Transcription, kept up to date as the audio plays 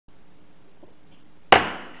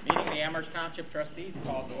the Amherst Township Trustees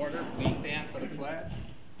called to order. Please stand for the pledge.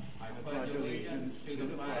 I pledge allegiance to the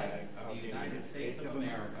flag of the United States of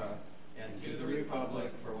America and to the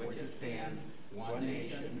republic for which it stands, one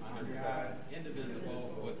nation, under God,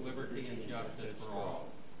 indivisible, with liberty and justice for all.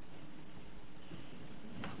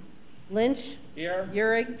 Lynch? Here.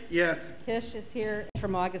 Uhrig? Yes. Kish is here.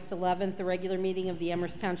 From August 11th, the regular meeting of the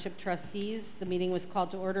Amherst Township Trustees. The meeting was called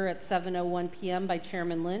to order at 7:01 p.m. by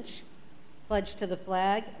Chairman Lynch. Pledge to the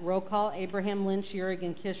flag. Roll call. Abraham, Lynch, Uhrig,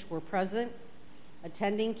 and Kish were present.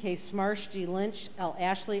 Attending, K. Smarsh, G. Lynch, L.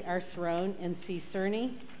 Ashley, R. Cerrone, and C.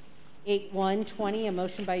 Cerny. 8-1-20, a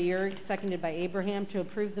motion by Uhrig, seconded by Abraham, to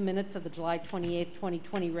approve the minutes of the July 28th,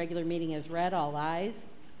 2020 regular meeting as read. All ayes.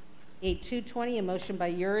 8-2-20, a motion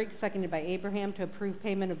by Uhrig, seconded by Abraham, to approve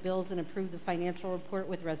payment of bills and approve the financial report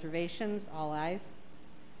with reservations. All ayes.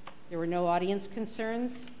 There were no audience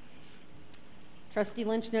concerns. Trustee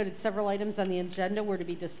Lynch noted several items on the agenda were to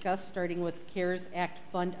be discussed, starting with CARES Act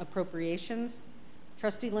fund appropriations.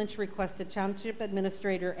 Trustee Lynch requested Township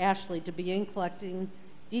Administrator Ashley to begin collecting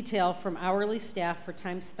detail from hourly staff for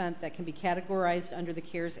time spent that can be categorized under the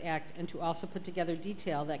CARES Act, and to also put together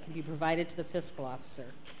detail that can be provided to the fiscal officer.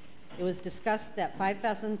 It was discussed that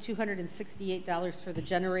 $5,268 for the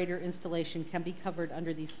generator installation can be covered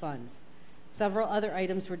under these funds. Several other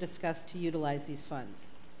items were discussed to utilize these funds.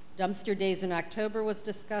 Dumpster days in October was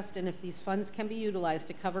discussed, and if these funds can be utilized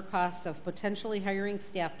to cover costs of potentially hiring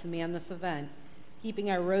staff to man this event,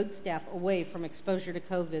 keeping our road staff away from exposure to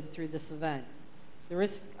COVID through this event. The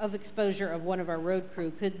risk of exposure of one of our road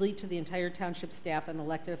crew could lead to the entire township staff and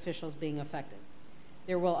elected officials being affected.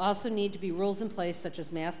 There will also need to be rules in place, such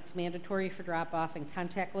as masks mandatory for drop-off and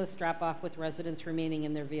contactless drop-off with residents remaining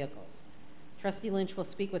in their vehicles. Trustee Lynch will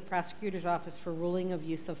speak with Prosecutor's Office for ruling of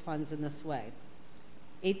use of funds in this way.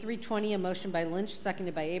 8-3-20, a motion by Lynch,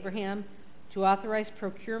 seconded by Abraham, to authorize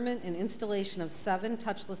procurement and installation of 7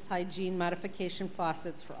 touchless hygiene modification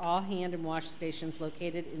faucets for all hand and wash stations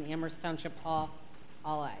located in Amherst Township Hall.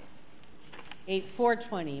 All ayes.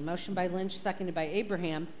 8-4-20, motion by Lynch, seconded by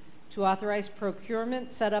Abraham, to authorize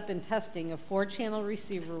procurement, setup, and testing of 4-channel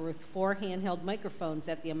receiver with 4 handheld microphones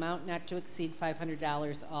at the amount not to exceed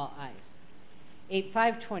 $500. All ayes.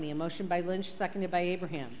 8-5-20, a motion by Lynch, seconded by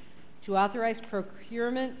Abraham, to authorize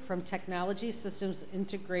procurement from Technology Systems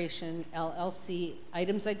Integration, LLC,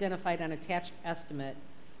 items identified on attached estimate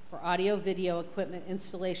for audio-video equipment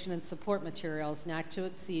installation and support materials not to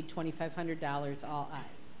exceed $2,500. All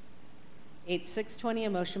ayes. 8-6-20, a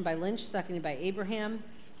motion by Lynch, seconded by Abraham.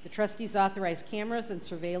 The trustees authorize cameras and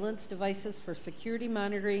surveillance devices for security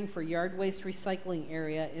monitoring for yard waste recycling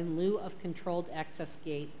area in lieu of controlled access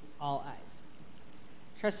gate. All ayes.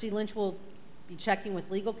 Trustee Lynch will be checking with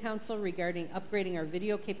legal counsel regarding upgrading our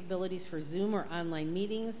video capabilities for Zoom or online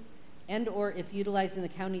meetings, and or if utilizing the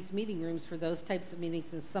county's meeting rooms for those types of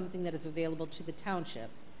meetings is something that is available to the township,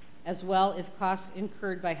 as well if costs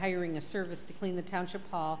incurred by hiring a service to clean the township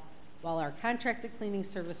hall while our contracted cleaning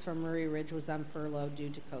service from Murray Ridge was on furlough due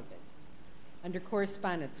to COVID. Under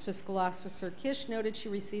correspondence, Fiscal Officer Kish noted she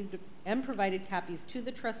received and provided copies to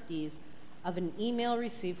the trustees of an email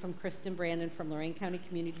received from Kristen Brandon from Lorain County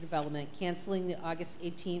Community Development canceling the August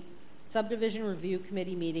 18th Subdivision Review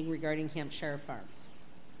Committee meeting regarding Hampshire Farms.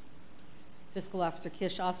 Fiscal Officer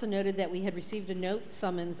Kish also noted that we had received a note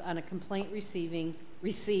summons on a complaint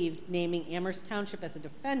received naming Amherst Township as a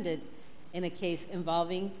defendant in a case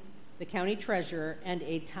involving the county treasurer and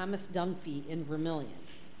a Thomas Dunphy in Vermillion.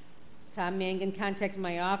 Tom Mangan contacted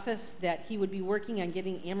my office that he would be working on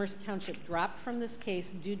getting Amherst Township dropped from this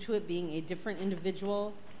case due to it being a different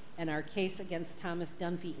individual, and our case against Thomas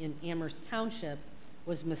Dunphy in Amherst Township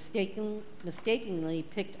was mistakenly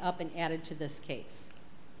picked up and added to this case.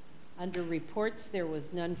 Under reports, there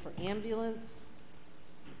was none for ambulance,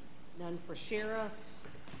 none for sheriff.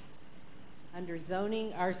 Under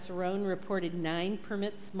zoning, R. Cerrone reported 9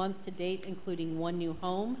 permits month to date, including 1 new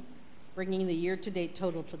home, bringing the year-to-date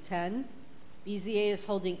total to 10. BZA is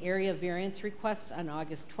holding area variance requests on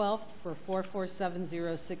August 12th for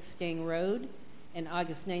 44706 Stang Road and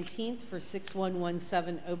August 19th for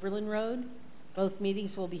 6117 Oberlin Road. Both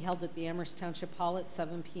meetings will be held at the Amherst Township Hall at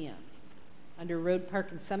 7 p.m. Under Road,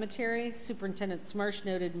 Park, and Cemetery, Superintendent Smarsh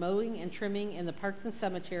noted mowing and trimming in the parks and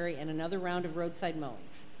cemetery and another round of roadside mowing.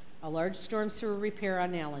 A large storm sewer repair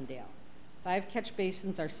on Allendale. 5 catch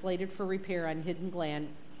basins are slated for repair on Hidden Glen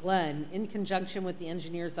in conjunction with the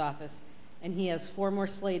engineer's office, and he has 4 more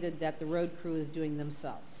slated that the road crew is doing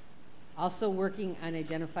themselves. Also working on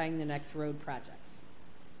identifying the next road projects.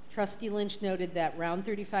 Trustee Lynch noted that Round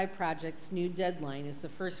 35 project's new deadline is the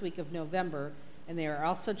first week of November, and they are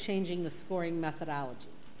also changing the scoring methodology.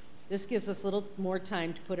 This gives us a little more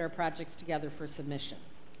time to put our projects together for submission.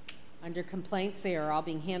 Under complaints, they are all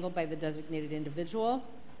being handled by the designated individual.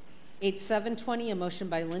 8720, a motion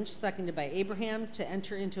by Lynch, seconded by Abraham, to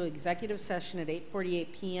enter into executive session at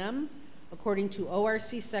 8:48 p.m. according to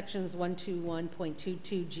ORC sections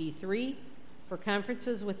 121.22G3 for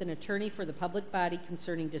conferences with an attorney for the public body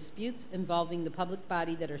concerning disputes involving the public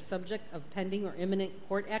body that are subject of pending or imminent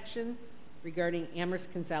court action regarding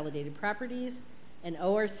Amherst Consolidated Properties, and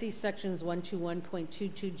ORC sections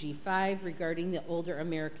 121.22G5 regarding the Older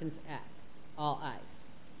Americans Act. All ayes.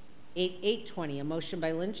 8820, a motion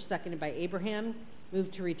by Lynch, seconded by Abraham,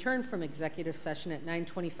 moved to return from executive session at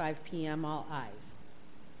 9:25 p.m. All ayes.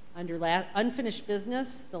 Under unfinished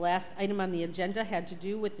business, the last item on the agenda had to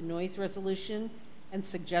do with the noise resolution and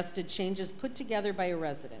suggested changes put together by a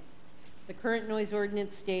resident. The current noise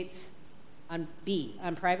ordinance states on B,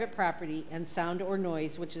 on private property and sound or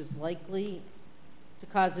noise which is likely to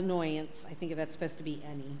cause annoyance. I think that's supposed to be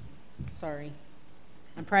any. Sorry.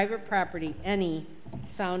 On private property, any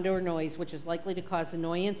sound or noise which is likely to cause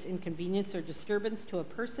annoyance, inconvenience, or disturbance to a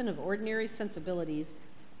person of ordinary sensibilities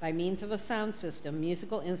by means of a sound system,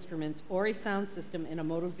 musical instruments, or a sound system in a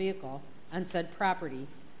motor vehicle on said property,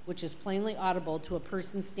 which is plainly audible to a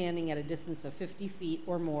person standing at a distance of 50 feet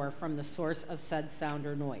or more from the source of said sound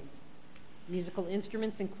or noise. Musical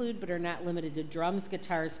instruments include, but are not limited to, drums,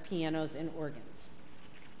 guitars, pianos, and organs.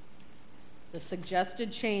 The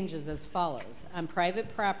suggested change is as follows. On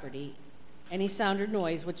private property, any sound or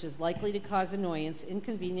noise which is likely to cause annoyance,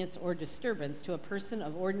 inconvenience, or disturbance to a person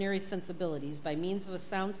of ordinary sensibilities by means of a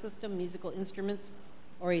sound system, musical instruments,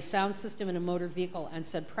 or a sound system in a motor vehicle on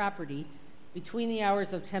said property between the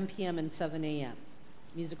hours of 10 p.m. and 7 a.m.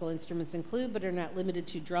 Musical instruments include, but are not limited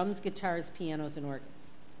to, drums, guitars, pianos, and organs.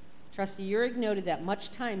 Trustee Uhrig noted that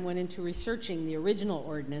much time went into researching the original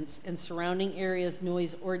ordinance, and surrounding areas'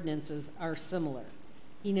 noise ordinances are similar.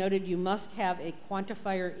 He noted you must have a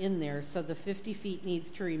quantifier in there, so the 50 feet needs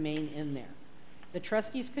to remain in there. The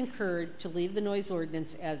trustees concurred to leave the noise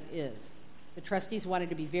ordinance as is. The trustees wanted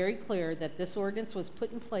to be very clear that this ordinance was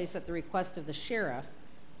put in place at the request of the sheriff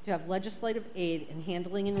to have legislative aid in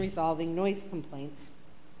handling and resolving noise complaints.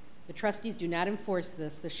 The trustees do not enforce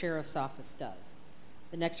this, the sheriff's office does.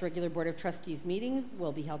 The next regular Board of Trustees meeting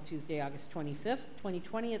will be held Tuesday, August 25th,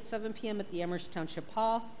 2020 at 7 p.m. at the Amherst Township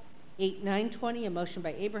Hall. 8920, a motion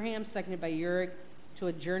by Abraham, seconded by Uhrig, to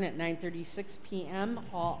adjourn at 9:36 p.m.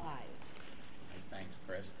 All ayes. Thanks,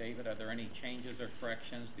 Chris. David, are there any changes or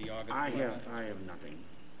corrections to the August 11th? I have nothing.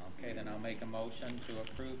 Okay, then I'll make a motion to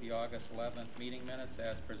approve the August 11th meeting minutes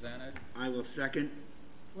as presented. I will second.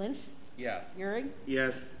 Lynch? Yes. Uhrig?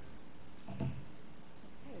 Yes. Okay,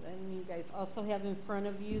 then you guys also have in front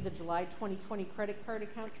of you the July 2020 credit card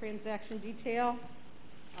account transaction detail,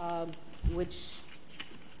 which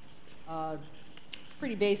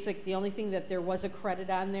pretty basic. The only thing that there was a credit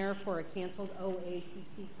on there for a canceled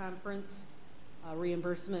OAPT conference,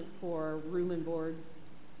 reimbursement for room and board.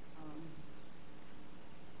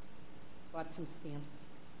 Bought some stamps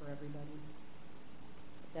for everybody.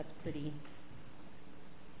 That's pretty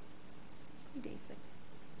basic.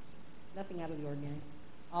 Nothing out of the ordinary.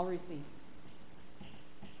 All receipts.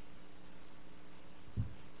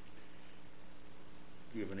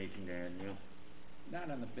 Do you have anything to add, Neil? Not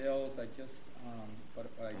on the bills, I just, but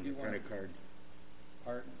I On do the want credit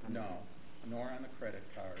card? no, nor on the credit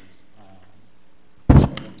cards. So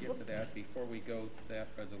we'll get to that. Before we go to that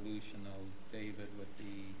resolution, though, David, with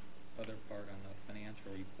the other part on the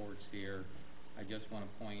financial reports here, I just want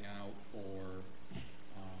to point out for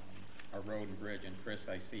our road and bridge, and Chris,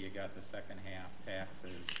 I see you got the second half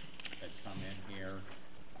taxes that come in here.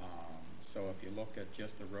 So if you look at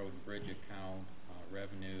just the road and bridge account,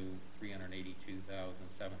 revenue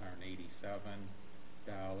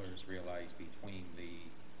 $382,787 realized between the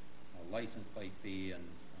license plate fee and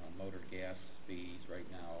motor gas fees. Right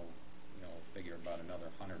now, figure about another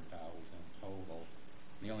 $100,000 total.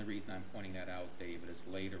 And the only reason I'm pointing that out, David, is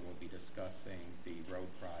later we'll be discussing the road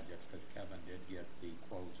projects, because Kevin did get the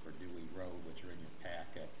quotes for Dewey Road, which are in your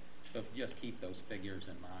packet. So if you just keep those figures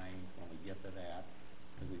in mind when we get to that,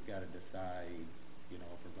 because we've got to decide, if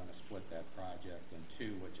we're going to split that project in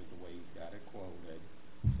two, which is the way he's got it quoted,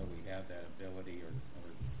 so we have that ability, or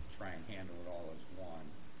try and handle it all as one.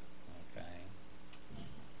 Okay.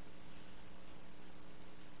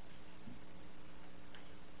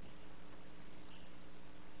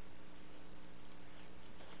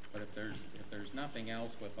 But if there's nothing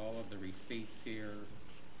else with all of the receipts here,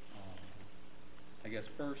 I guess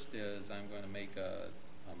first is I'm going to make a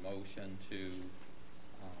motion to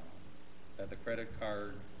that the credit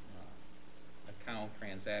card account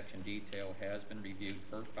transaction detail has been reviewed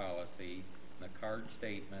per policy. The card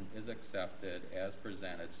statement is accepted as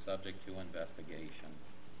presented, subject to investigation.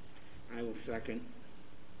 I will second.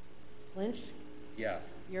 Lynch, Yes.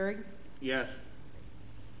 Euring, Yes.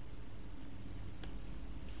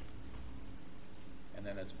 And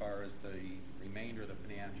then as far as the remainder of the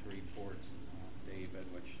financial reports, David,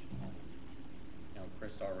 which,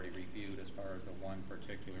 Chris already reviewed as far as the one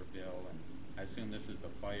particular bill, and I assume this is the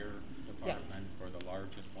fire department for the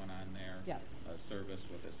largest one on there. Yes. Service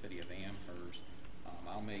with the city of Amherst.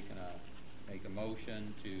 I'll make a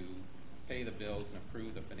motion to pay the bills and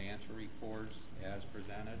approve the financial reports as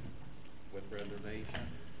presented with reservation.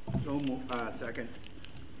 Second.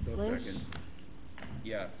 So Lynch? second.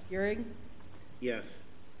 Yes. Euring, Yes.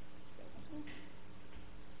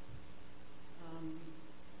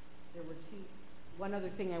 There were one other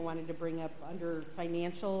thing I wanted to bring up under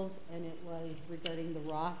financials, and it was regarding the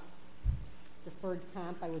Roth deferred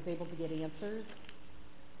comp. I was able to get answers.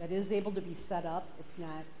 That is able to be set up. It's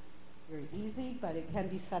not very easy, but it can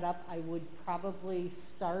be set up. I would probably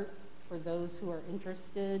start, for those who are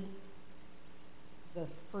interested, the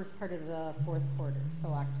first part of the fourth quarter, so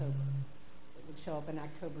October. It would show up in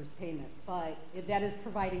October's payment. But that is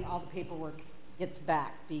providing all the paperwork gets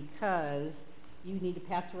back, because you need to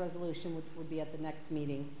pass a resolution, which would be at the next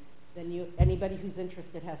meeting. Then anybody who's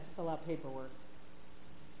interested has to fill out paperwork.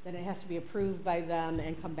 Then it has to be approved by them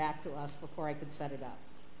and come back to us before I could set it up.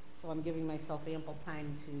 So I'm giving myself ample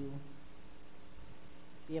time to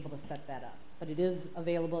be able to set that up. But it is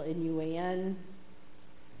available in UAN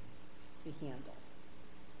to handle.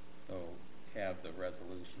 So have the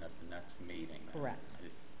resolution at the next meeting. Correct.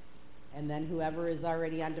 And then whoever is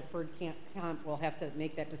already on deferred comp will have to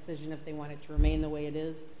make that decision if they want it to remain the way it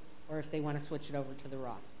is, or if they want to switch it over to the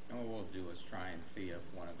Roth. And what we'll do is try and see if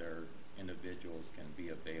one of their individuals can be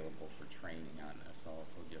available for training on this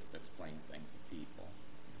also, just to explain things to people.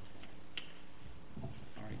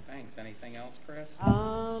 All right, thanks. Anything else, Chris?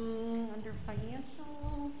 Under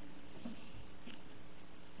financial,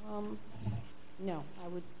 no, I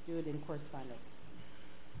would do it in correspondence.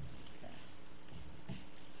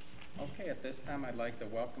 Okay, at this time, I'd like to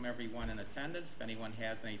welcome everyone in attendance. If anyone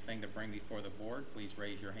has anything to bring before the board, please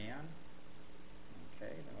raise your hand.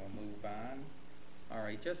 Okay, then we'll move on. All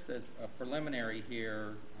right, just as a preliminary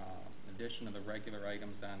here, in addition to the regular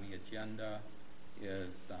items on the agenda, is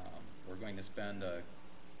we're going to spend a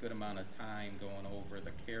good amount of time going over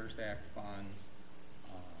the CARES Act funds.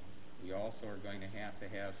 We also are going to have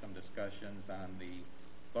some discussions on the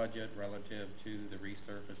budget relative to the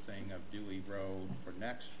resurfacing of Dewey Road for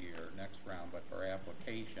next round, but for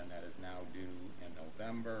application that is now due in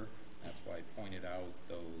November. That's why I pointed out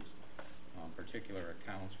those particular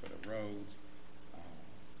accounts for the roads.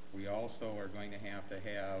 We also are going to have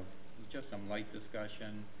just some light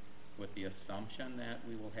discussion with the assumption that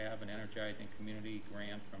we will have an Energizing Community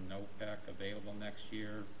grant from NOPEC available next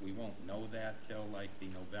year. We won't know that till like the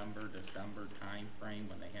November, December time frame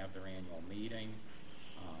when they have their annual meeting.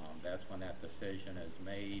 That's when that decision is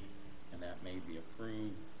made and that may be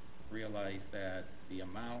approved. Realize that the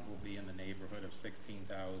amount will be in the neighborhood of $16,000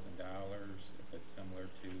 if it's similar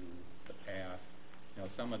to the past.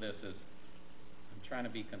 Some of this is, I'm trying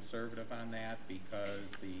to be conservative on that because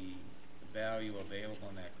the value available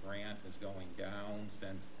in that grant is going down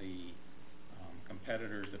since the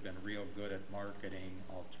competitors have been real good at marketing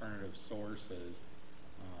alternative sources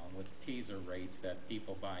with teaser rates that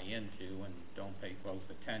people buy into and don't pay close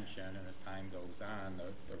attention, and as time goes on,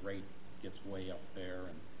 the rate gets way up there,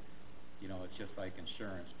 and it's just like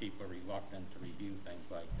insurance. People are reluctant to review things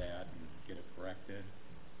like that and get it corrected.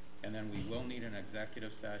 And then we will need an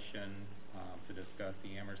executive session to discuss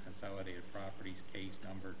the Amherst Consolidated Properties case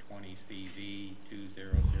number 20CV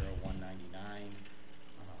 200199.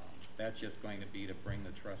 That's just going to be to bring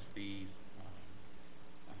the trustees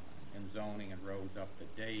in zoning and roads up to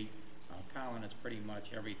date. Colin, it's pretty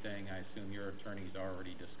much everything I assume your attorney's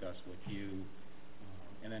already discussed with you.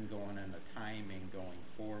 And then going in the timing going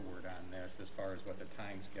forward on this as far as what the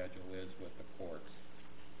time schedule is with the courts.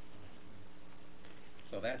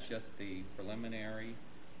 So that's just the preliminary.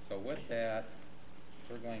 So with that,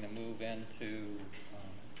 we're going to move into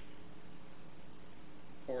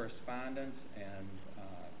correspondence. And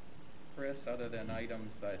Chris, other than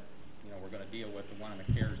items that we're going to deal with, the one on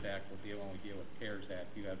the CARES Act, we'll deal when we deal with CARES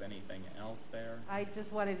Act. Do you have anything else there? I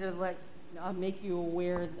just wanted to make you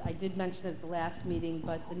aware, I did mention it at the last meeting,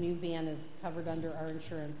 but the new van is covered under our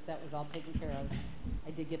insurance. That was all taken care of.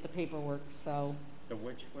 I did get the paperwork, so. The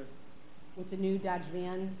which was? With the new Dodge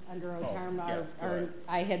van under OTARM, yes,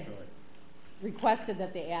 I had requested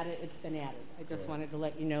that they add it, it's been added. I just wanted to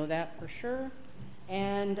let you know that for sure.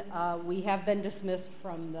 And we have been dismissed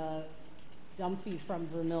from the Dumphy from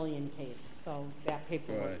Vermillion case, so that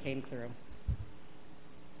paperwork came through.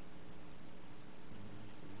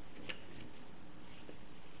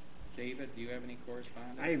 David, do you have any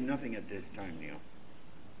correspondence? I have nothing at this time, Neil.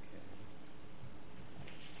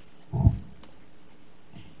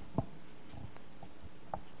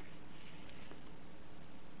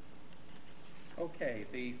 Okay,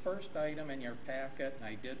 the first item in your packet, and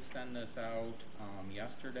I did send this out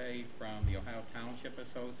yesterday from the Ohio Township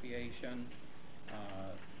Association.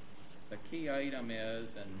 The key item is,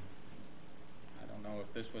 and I don't know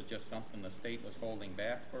if this was just something the state was holding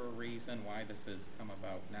back for a reason, why this has come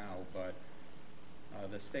about now, but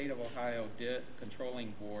the state of Ohio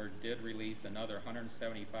controlling board did release another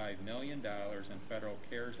 $175 million in federal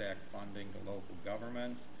CARES Act funding to local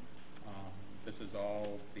governments. This is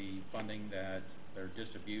all the funding that their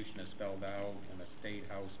distribution is spelled out in the State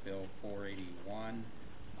House Bill 481.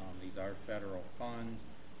 These are federal funds.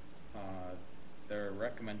 Their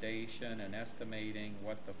recommendation and estimating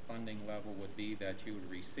what the funding level would be that you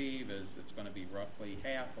would receive is it's going to be roughly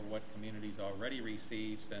half of what communities already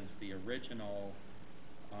received, since the original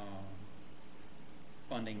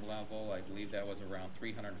funding level, I believe that was around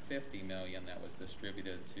 $350 million that was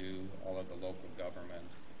distributed to all of the local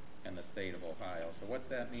governments in the state of Ohio. So what's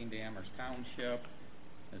that mean to Amherst Township?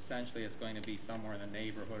 Essentially, it's going to be somewhere in the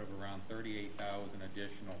neighborhood of around 38,000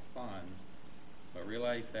 additional funds. But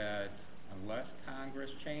realize that unless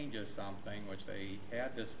Congress changes something, which they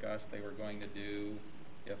had discussed they were going to do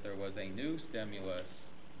if there was a new stimulus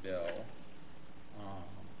bill,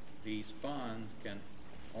 these funds can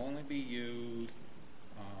only be used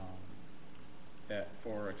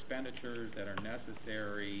for expenditures that are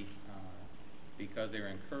necessary because they were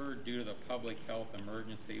incurred due to the public health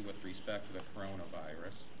emergency with respect to the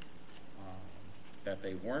coronavirus, that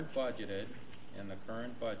they weren't budgeted in the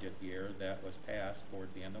current budget year that was passed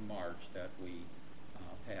towards the end of March, that we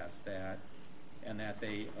passed that, and that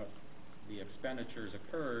the expenditures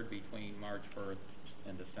occurred between March 1st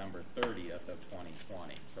and December 30th of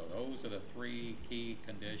 2020. So those are the three key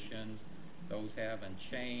conditions. Those haven't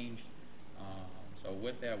changed. So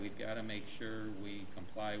with that, we've got to make sure we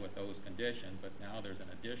comply with those conditions, but now there's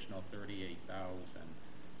an additional 38,000.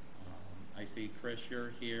 I see Chris,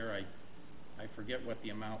 you're here. I forget what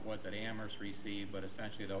the amount was that Amherst received, but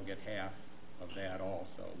essentially they'll get half of that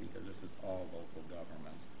also, because this is all local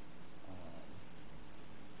governments.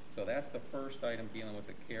 So that's the first item dealing with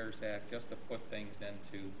the CARES Act, just to put things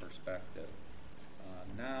into perspective.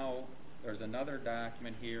 Now, there's another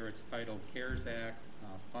document here. It's titled CARES Act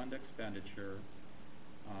Fund Expenditure.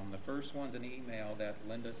 The first one's an email that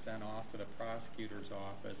Linda sent off to the prosecutor's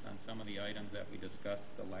office on some of the items that we discussed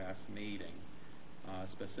at the last meeting.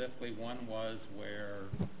 Specifically, one was where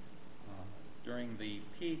during the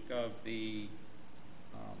peak of the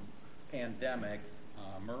pandemic,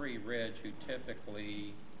 Murray Ridge, who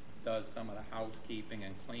typically does some of the housekeeping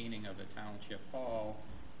and cleaning of the township hall,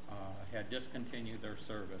 had discontinued their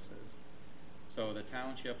services. So the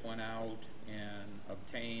township went out and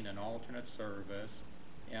obtained an alternate service,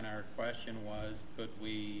 and our question was, could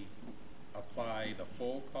we apply the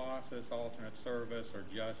full cost of this alternate service or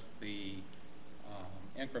just the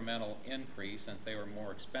incremental increase, since they were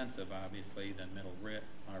more expensive, obviously, than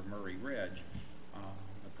Murray Ridge.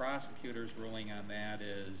 The prosecutor's ruling on that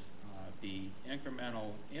is the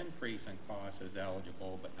incremental increase in cost is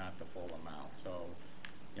eligible, but not the full amount. So,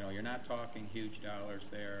 you know, you're not talking huge dollars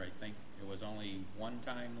there. I think it was only one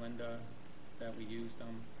time, Linda, that we used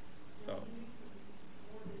them. So.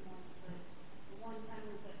 More than one, but the one time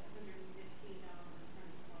was at $115 and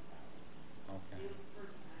 $24. Okay. It was the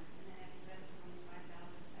first time, and then after that, it's only $5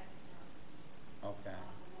 extra. Okay.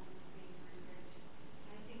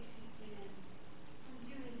 I think she came in from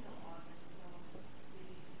June until August, so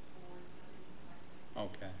maybe 4 or something.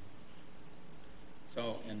 Okay.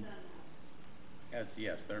 So, and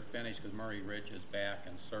yes, they're finished because Murray Ridge is back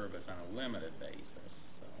in service on a limited basis.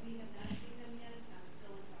 So. We have not seen them yet. I'm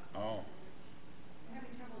still in talks. Oh. They're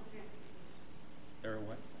having trouble with transportation. They're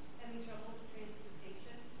what? Having trouble with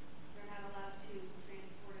transportation. They're not allowed to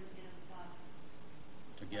transport them in a bus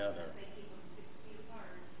Together. they keep them 6 feet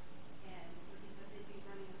apart, and because they'd be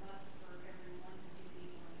running a bus for every 1 to 2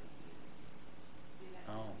 people in the community.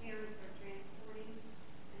 Parents are transporting,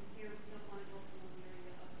 and parents don't want to go from one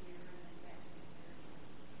area up here and then back to the area.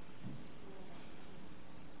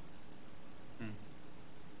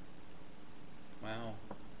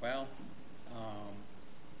 Well,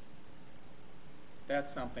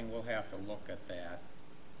 that's something we'll have to look at that,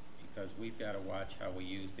 because we've got to watch how we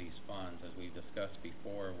use these funds. As we've discussed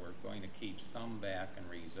before, we're going to keep some back in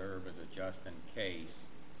reserve as a just in case.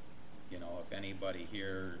 You know, if anybody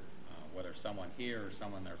here, whether someone here or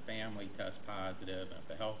someone in their family tests positive, and if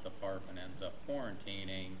the health department ends up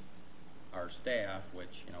quarantining our staff,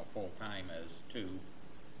 which, you know, full-time is too,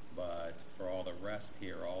 but for all the rest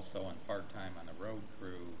here also and part-time on the road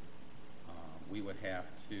crew, we would have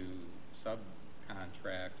to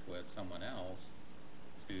subcontract with someone else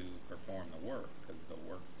to perform the work, because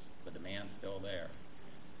the demand's still there.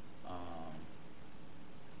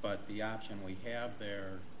 But the option we have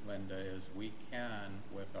there, Linda, is we can,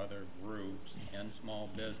 with other groups and small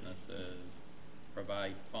businesses,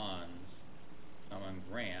 provide funds, some in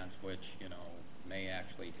grants, which, you know, may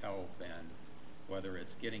actually help in whether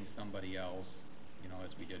it's getting somebody else, you know,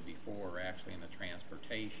 as we did before, or actually in the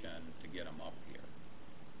transportation to get them up here.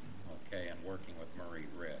 Okay, and working with Murray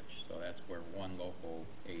Rich. So that's where one local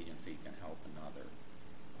agency can help another.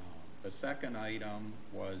 The second item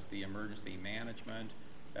was the emergency management.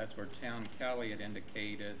 That's where Town Kelly had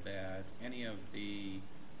indicated that any of the,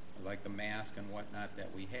 like the mask and whatnot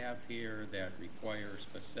that we have here that require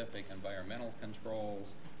specific environmental controls,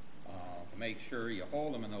 to make sure you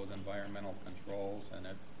hold them in those environmental controls. And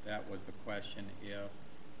that was the question, if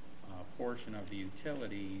a portion of the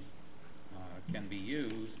utilities can be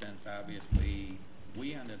used, since obviously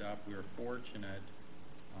we were fortunate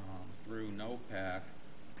through NOPEC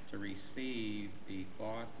to receive the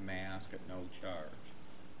cloth mask at no charge.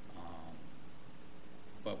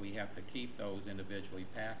 But we have to keep those individually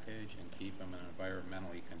packaged and keep them in an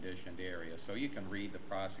environmentally conditioned area. So you can read the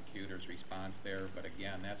prosecutor's response there, but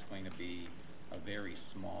again, that's going to be a very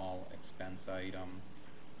small expense item.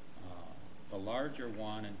 The larger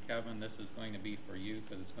one, and Kevin, this is going to be for you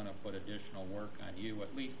because it's going to put additional work on you,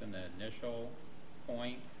 at least in the initial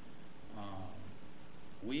point.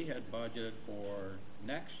 We had budgeted for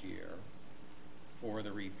next year for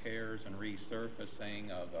the repairs and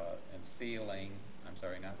resurfacing of and sealing, I'm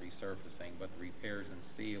sorry, not resurfacing, but the repairs and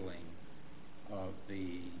sealing of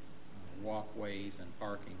the walkways and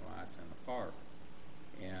parking lots in the park.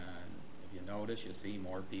 And if you notice, you see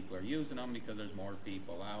more people are using them because there's more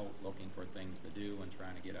people out looking for things to do and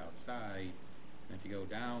trying to get outside. And if you go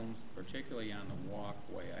down, particularly on the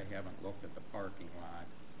walkway, I haven't looked at the parking lot,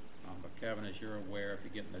 but Kevin, as you're aware, if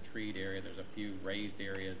you get in the treat area, there's a few raised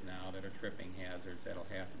areas now that are tripping hazards that'll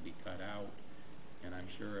have to be cut out. And I'm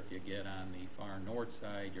sure if you get on the far north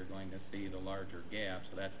side, you're going to see the larger gap.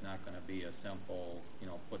 So that's not going to be a simple, you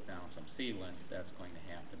know, put down some sealants. That's going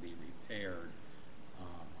to have to be repaired.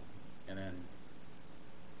 And then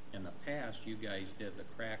in the past, you guys did the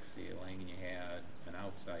crack sealing, and you had an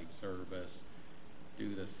outside service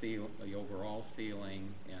do the overall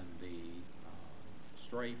sealing and the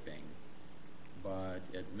striping. But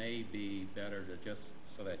it may be better to just,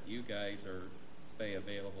 so that you guys stay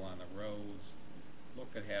available on the roads, look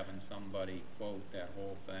at having somebody quote that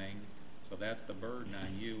whole thing. So that's the burden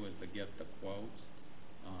on you, is to get the quotes.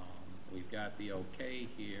 We've got the okay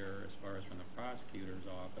here as far as from the prosecutor's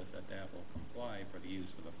office that will comply for the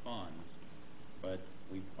use of the funds. But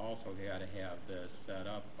we've also got to have this set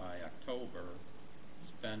up by October,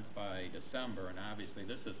 spent by December, and obviously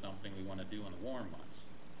this is something we want to do in the warm months.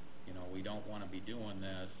 You know, we don't want to be doing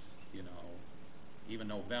this, you know, even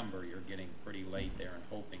November, you're getting pretty late there and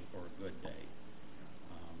hoping for a good day.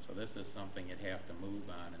 So this is something you'd have to move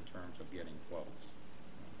on in terms of getting quotes,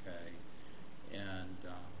 okay? And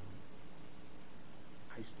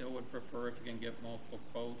I still would prefer if you can get multiple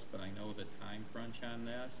quotes, but I know the time crunch on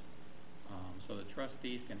this. So the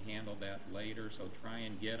trustees can handle that later, so try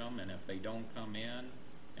and get them, and if they don't come in,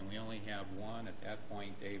 and we only have one, at that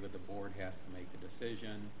point, David, the board has to make a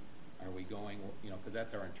decision. Are we going, you know, because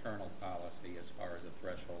that's our internal policy as far as the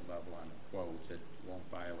threshold level on the quotes. It won't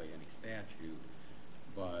violate any statute.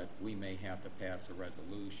 But we may have to pass a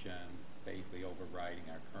resolution basically overriding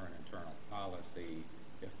our current internal policy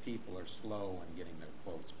if people are slow in getting their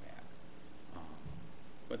quotes back.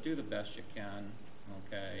 But do the best you can,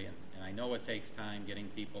 okay? And I know it takes time getting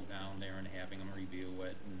people down there and having them review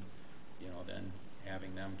it, and, you know, then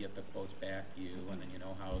having them get the quotes back to you, and then you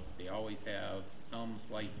know how they always have some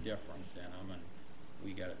slight difference in them, and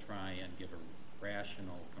we got to try and give a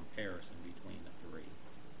rational comparison between the three.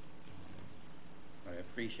 I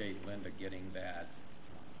appreciate Linda getting that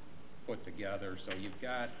put together. So you've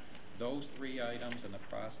got those three items in the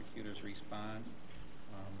prosecutor's response.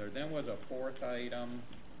 There then was a fourth item.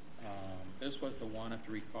 This was the one, if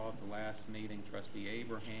you recall, at the last meeting, Trustee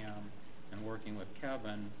Abraham and working with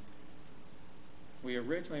Kevin, we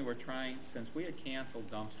originally were trying, since we had canceled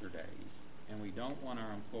dumpster days, and we don't want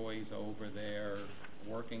our employees over there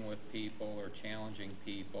working with people or challenging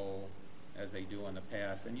people as they do in the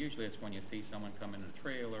past. And usually it's when you see someone come in a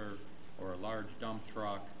trailer or a large dump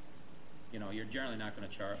truck, you know, you're generally not going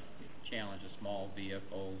to challenge the small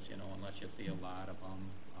vehicles, you know, unless you see a lot of them.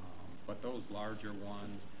 But those larger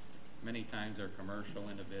ones, many times they're commercial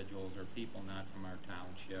individuals or people not from our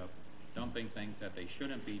township, dumping things that they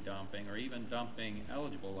shouldn't be dumping, or even dumping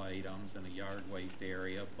eligible items in the yard waste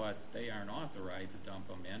area, but they aren't authorized to dump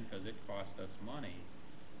them in because it costs us money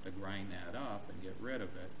to grind that up and get rid of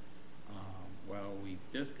it. Well, we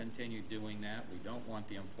discontinued doing that. We don't want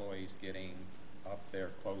the employees getting up there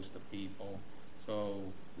close to people. So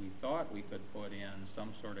we thought we could put in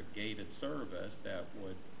some sort of gated service that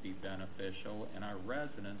would be beneficial, and our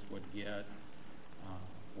residents would get,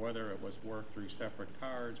 whether it was worked through separate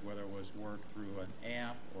cards, whether it was worked through an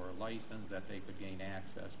app or a license, that they could gain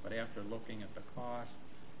access. But after looking at the cost,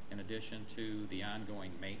 in addition to the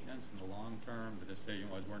ongoing maintenance in the long term, the decision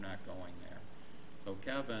was we're not going there. So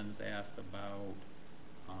Kevin's asked about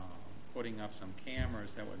putting up some cameras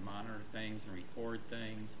that would monitor things and record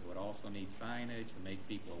things. It would also need signage to make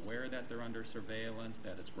people aware that they're under surveillance,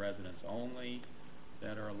 that it's residents only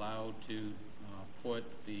that are allowed to put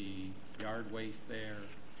the yard waste there,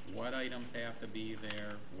 what items have to be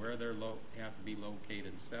there, where they're have to be located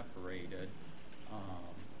and separated.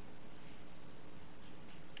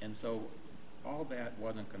 And so all that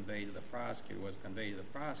wasn't conveyed to the prosecutor. Was conveyed to the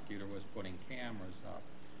prosecutor was putting cameras up.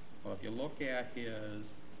 Well, if you look at his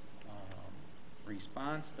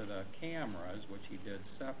response to the cameras, which he did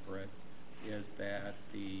separate, is that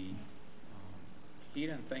he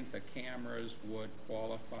didn't think the cameras would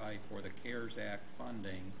qualify for the CARES Act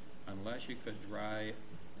funding unless you could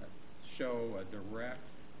show a direct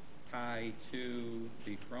tie to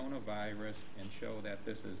the coronavirus and show that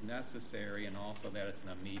this is necessary and also that it's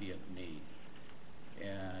an immediate need.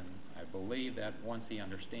 And I believe that once he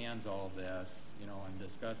understands all this, you know, and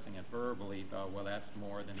discussing it verbally, he thought, well, that's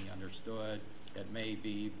more than he understood. It may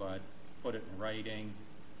be, but put it in writing.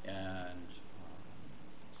 And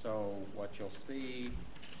so what you'll see,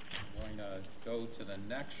 I'm going to go to the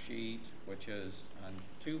next sheet, which is on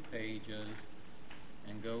 2 pages,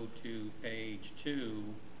 and go to page 2.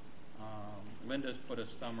 Linda's put a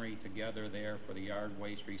summary together there for the yard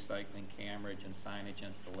waste recycling cameraage and signage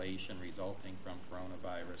installation resulting from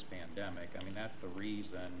coronavirus pandemic. I mean, that's the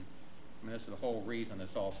reason, I mean, this is the whole reason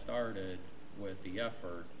this all started, with the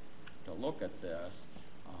effort to look at this,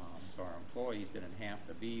 so our employees didn't have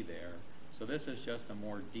to be there. So this is just a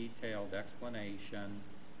more detailed explanation.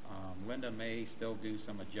 Linda may still do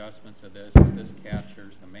some adjustments to this. This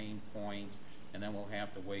captures the main points, and then we'll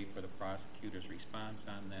have to wait for the prosecutor's response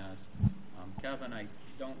on this. Kevin, I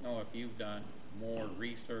don't know if you've done more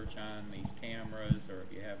research on these cameras or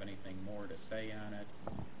if you have anything more to say on it.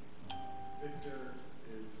 Victor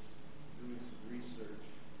is doing some research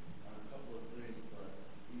on a couple of things, but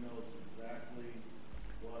he knows exactly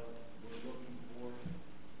what we're looking for.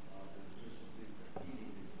 There's just some things that he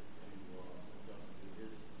needed to adjust to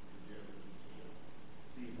his suggestions. So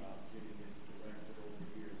see about getting it directed over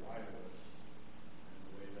here wireless and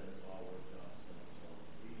the way that it's all worked out. So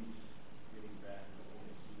he's getting back to the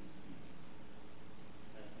as soon as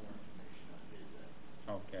he has more information on his end.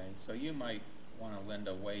 Okay, so you might want to,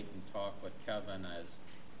 Linda, wait and talk with Kevin as,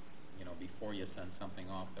 you know, before you send something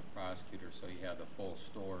off to the prosecutor, so you have the full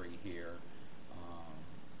story here.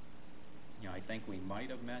 You know, I think we might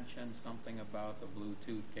have mentioned something about the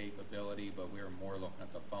Bluetooth capability, but we were more looking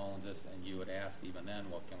at the phones, and you had asked even then,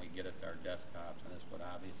 well, can we get it to our desktops, and this would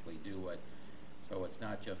obviously do it. So it's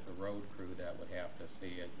not just the road crew that would have to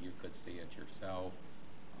see it, you could see it yourself.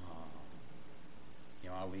 You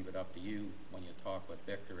know, I'll leave it up to you when you talk with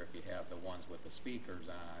Victor if you have the ones with the speakers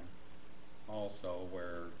on. Also,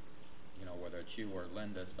 where, you know, whether it's you or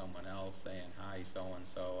Linda, someone else saying, hi,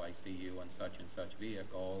 so-and-so, I see you in such and such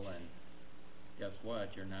vehicle, and guess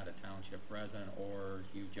what, you're not a township resident, or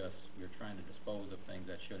you're trying to dispose of things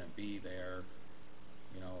that shouldn't be there.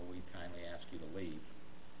 You know, we kindly ask you to leave.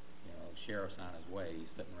 You know, sheriff's on his way, he's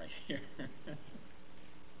sitting right here.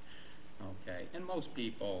 Okay, and most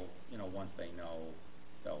people, you know, once they know,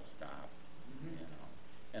 they'll stop, you know.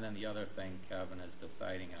 And then the other thing, Kevin, is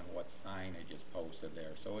deciding on what signage is posted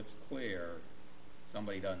there. So it's clear,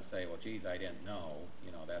 somebody doesn't say, well, geez, I didn't know.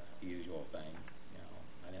 You know, that's the usual thing. You know,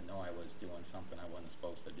 I didn't know I was doing something I wasn't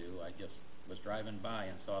supposed to do. I just was driving by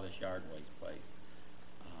and saw this yard waste place.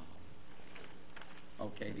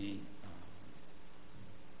 Okay,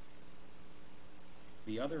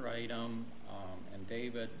 the other item, and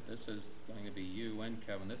David, this is going to be you and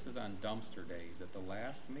Kevin, this is on dumpster days. At the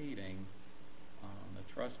last meeting,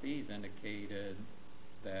 the trustees indicated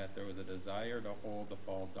that there was a desire to hold the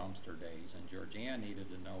fall dumpster days, and Georgianne needed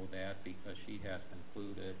to know that because she has to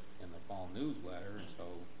include it in the fall newsletter, and so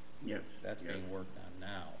Yes. that's yes. being worked on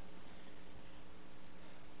now.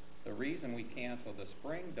 The reason we canceled the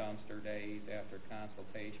spring dumpster days after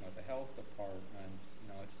consultation with the health department,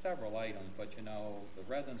 it's several items, but the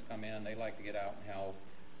residents come in, they like to get out and help,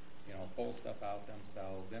 pull stuff out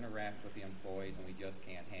themselves, interact with the employees, and we just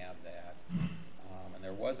can't have that. And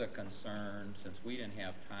there was a concern, since we didn't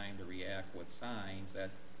have time to react with signs,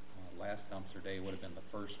 that last dumpster day would have been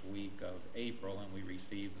the first week of April, and we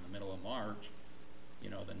received in the middle of March,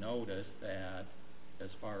 the notice that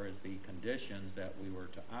as far as the conditions that we were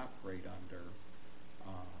to operate under,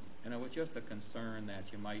 and it was just a concern that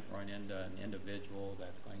you might run into an individual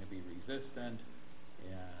that's going to be resistant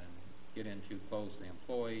and get in too close to the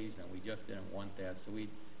employees, and we just didn't want that. So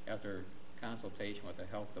after consultation with the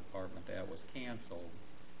health department, that was canceled.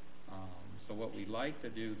 So what we'd like to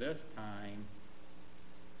do this time,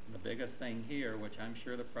 the biggest thing here, which I'm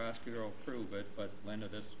sure the prosecutor will prove it, but Linda,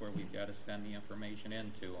 this is where we've got to send the information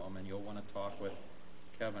into them, and you'll want to talk with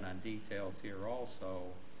Kevin on details here also,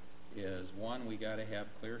 is one, we got to have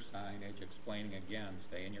clear signage explaining again,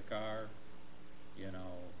 stay in your car,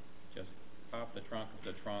 just pop the trunk of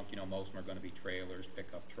the trunk, most of them are going to be trailers,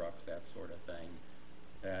 pickup trucks, that sort of thing,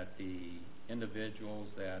 that the individuals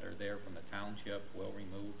that are there from the township will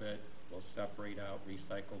remove it, will separate out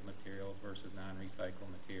recycled materials versus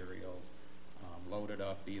non-recycled materials, load it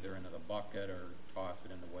up either into the bucket or toss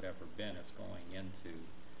it into whatever bin it's going into.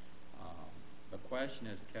 The question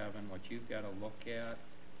is, Kevin, what you've got to look at,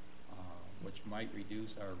 which might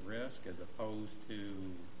reduce our risk as opposed to,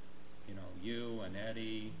 you and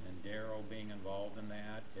Eddie and Daryl being involved in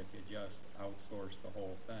that, if you just outsource the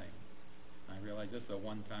whole thing. I realize this is a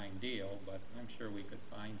one-time deal, but I'm sure we could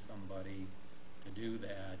find somebody to do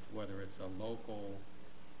that, whether it's a local,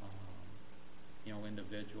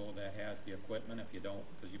 individual that has the equipment, if you don't,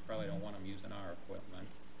 because you probably don't want them using our equipment,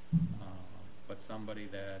 but somebody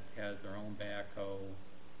that has their own backhoe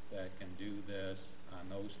that can do this on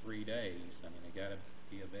those 3 days. I mean, they got to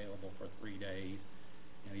be available for 3 days.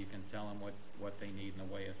 You can tell them what they need in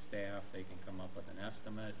the way of staff. They can come up with an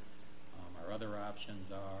estimate. Our other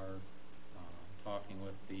options are talking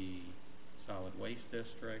with the solid waste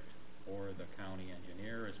district or the county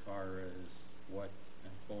engineer as far as what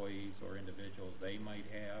employees or individuals they might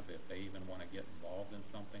have, if they even want to get involved in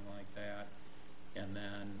something like that. And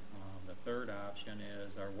then the third option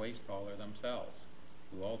is our waste hauler themselves,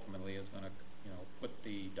 who ultimately is going to put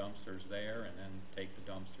the dumpsters there and then take the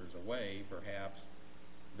dumpsters away. Perhaps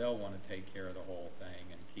they'll want to take care of the whole thing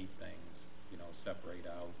and keep things, separate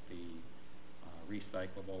out the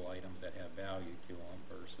recyclable items that have value to them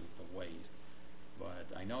versus the waste. But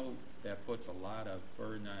I know that puts a lot of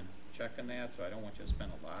burden on checking that, so I don't want you to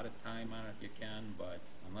spend a lot of time on it if you can, but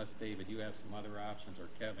unless, David, you have some other options, or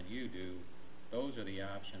Kevin, you do, those are the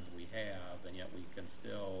options we have, and yet we can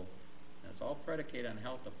still, and it's all predicated on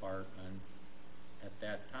health department at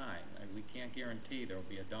that time. And we can't guarantee there will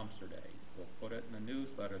be a dumpster day. We'll put it in the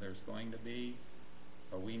newsletter there's going to be,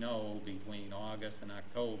 but we know between August and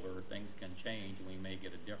October things can change, and we may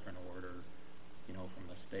get a different order, from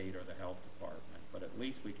the state or the health department, but at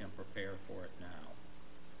least we can prepare for it now.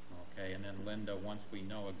 Okay, and then Linda, once we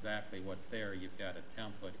know exactly what's there, you've got a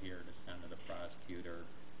template here to send to the prosecutor.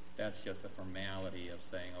 That's just a formality of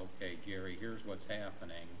saying, okay, Jerry, here's what's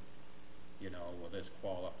happening, will this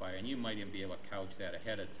qualify? And you might even be able to couch that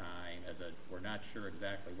ahead of time as we're not sure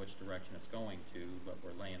exactly which direction it's going to, but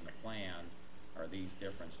we're laying the plan. Are these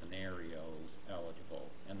different scenarios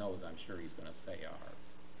eligible? And those I'm sure he's going to say are.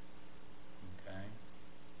 Okay?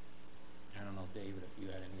 I don't know, David, if you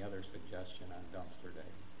had any other suggestion on dumpster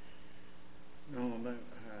day. No, my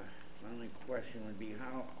only question would be,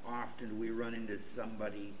 how often do we run into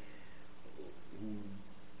somebody who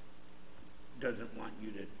doesn't want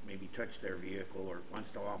you to maybe touch their vehicle or wants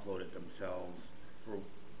to offload it themselves for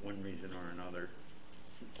one reason or another?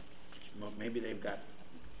 Well, maybe they've got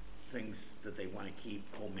things that they want to keep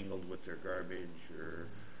commingled with their garbage, or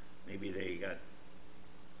maybe they got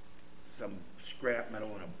some scrap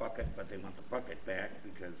metal in a bucket, but they want the bucket back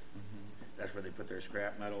because that's where they put their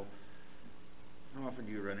scrap metal. How often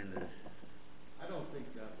do you run into this? I don't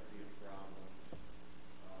think that would be a problem,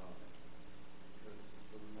 because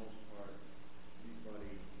for the most part,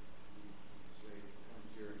 anybody who, say, comes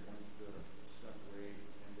here and wants to separate,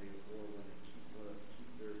 and they or when they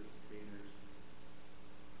keep their containers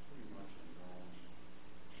pretty much unknown,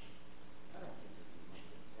 I don't think there's much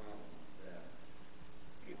of a problem with that.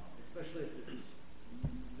 Especially if it's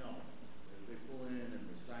known. If they pull in and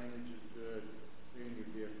the signage is good, stay in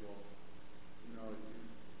your vehicle,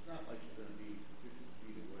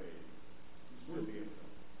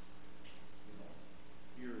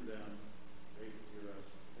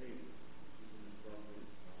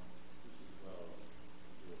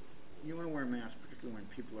 mask, particularly when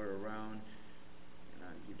people are around.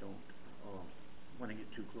 You don't want to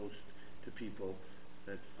get too close to people.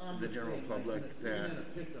 That's the general public. Even in a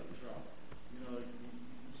pickup truck, you know,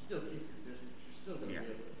 you still keep your distance. You're still going to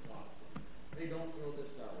be able to talk to them. Hey, don't throw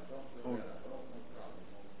this out. Don't throw that out. Oh, no problem.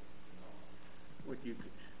 Oh, no. What you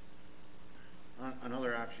could,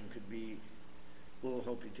 another option could be, we'll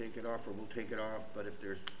help you take it off, or we'll take it off. But if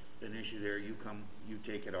there's an issue there, you come, you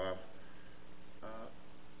take it off.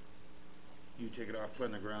 You take it off, put it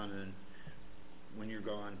on the ground, and then when you're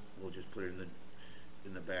gone, we'll just put it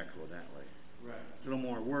in the backhoe that way. Right. It's a little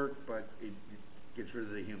more work, but it gets rid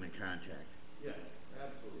of the human contact. Yeah,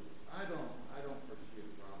 absolutely. I don't foresee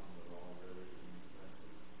a problem at all, really.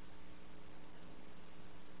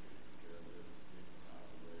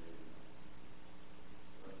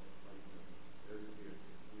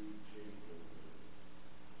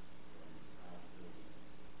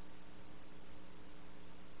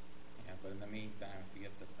 Yeah, but in the meantime, if you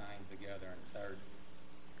get the signs together and start,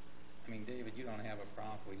 I mean, David, you don't have a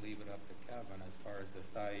problem if we leave it up to Kevin as far as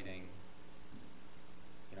deciding.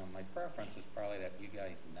 You know, my preference is probably that you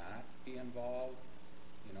guys not be involved,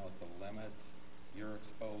 you know, to limit your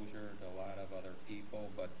exposure to a lot of other people,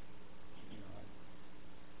 but, you know,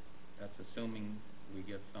 that's assuming we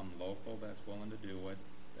get some local that's willing to do it,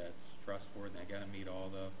 that's trustworthy, they gotta meet all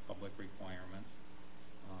the public requirements,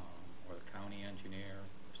 or the county engineer,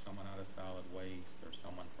 or someone out of solid waste, or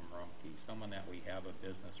someone from Rumpke, someone that we have a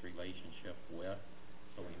business relationship with,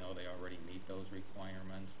 so we know they already meet those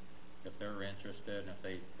requirements. If they're interested, and if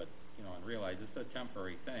they, but, you know, and realize it's a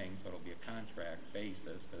temporary thing, so it'll be a contract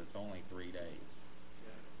basis, because it's only 3 days.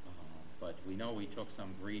 But we know we took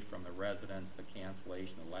some grief from the residents, the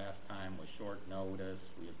cancellation the last time was short notice,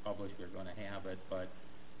 we had published we were gonna have it, but,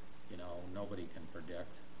 you know, nobody can predict,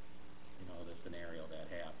 you know, the scenario that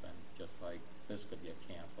happened, just like this could get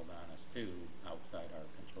canceled on us too, outside our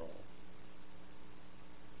control.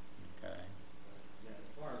 Okay? Yeah, as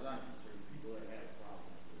far as I'm concerned, people that have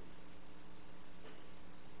problems with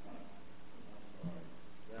I'm sorry.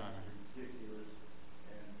 That's ridiculous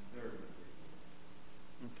and very ridiculous.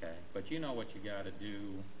 Okay, but you know what you gotta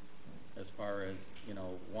do as far as, you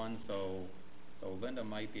know, one, so Linda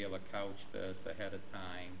might be able to couch this ahead of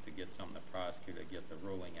time to get some of the prosecutor to get the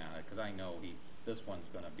ruling on it, because I know this one's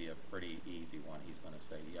gonna be a pretty easy one, he's gonna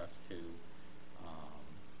say yes to.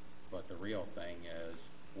 But the real thing is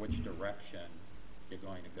which direction you're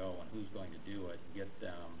going to go and who's going to do it, get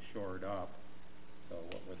them shored up. So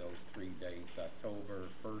what were those 3 dates, October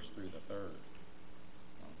 1st through the 3rd?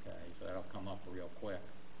 Okay, so that'll come up real quick.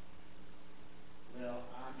 Well,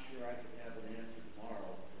 I'm sure I could have an answer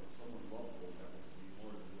tomorrow from someone local that would be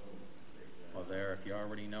more than willing to take that. Well, there, if you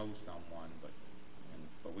already know someone,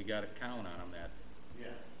 but we got to count on them that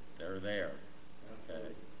they're there.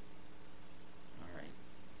 Okay. All right.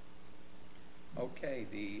 Okay,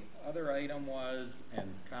 the other item was,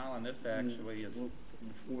 and Colin, this actually is. Well,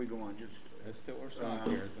 before we go on, just Let's do our song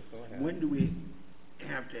here. Just go ahead. when do we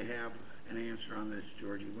have to have an answer on this,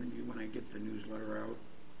 Georgie? When do you want to get the newsletter out?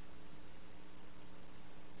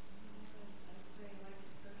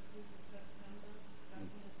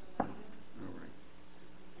 All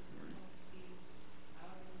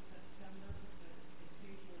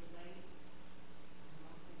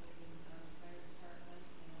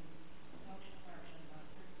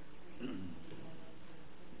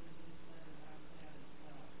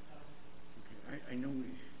right. I know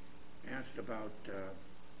we asked about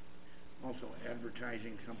also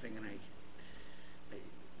advertising something, and I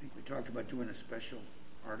think we talked about doing a special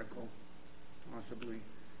article, possibly,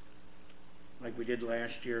 like we did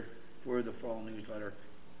last year for the fall newsletter,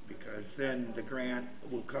 because then the grant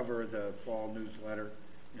will cover the fall newsletter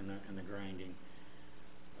and the grinding.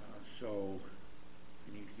 So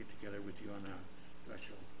we need to get together with you on a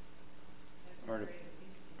special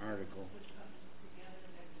article.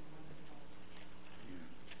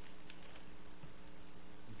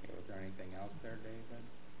 Okay, was there anything else there, David?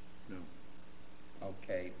 No.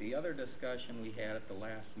 Okay, the other discussion we had at the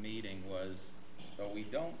last meeting was, so we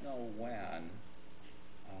don't know when,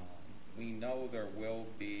 we know there will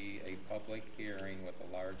be a public hearing with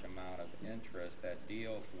a large amount of interest that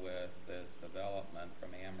deals with this development from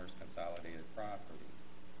Amherst Consolidated Properties.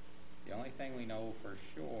 The only thing we know for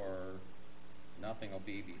sure, nothing will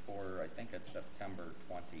be before, I think it's September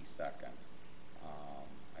 22nd.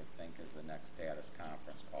 I think is the next status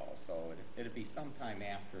conference call. So it'd be sometime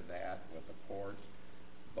after that with the courts.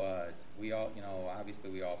 But we all, you know, obviously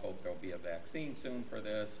we all hope there'll be a vaccine soon for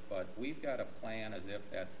this, but we've got a plan as if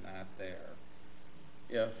that's not there.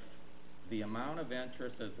 If the amount of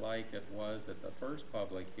interest is like it was at the first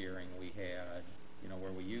public hearing we had, you know,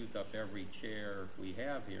 where we used up every chair we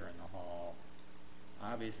have here in the hall,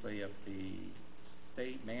 obviously if the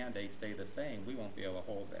state mandates stay the same, we won't be able to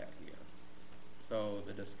hold that here. So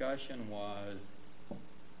the discussion was,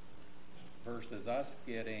 versus us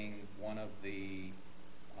getting one of the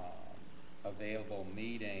available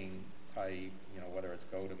meeting type, you know, whether it's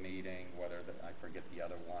GoToMeeting, whether I forget the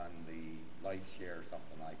other one, the LightShare or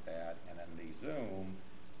something like that, and then the Zoom,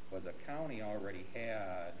 was the county already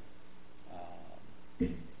had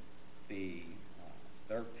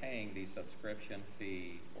they're paying the subscription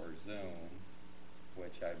fee for Zoom,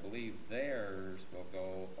 which I believe theirs will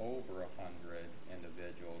go over 100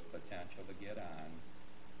 individuals potential to get on.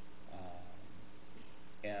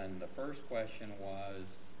 And the first question was,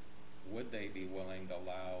 would they be willing to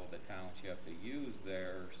allow the township to use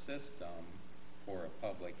their system for a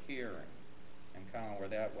public hearing? And Colin, where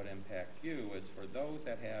that would impact you is for those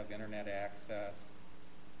that have internet access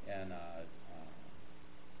and a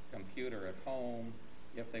computer at home,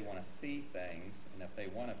 if they want to see things, and if they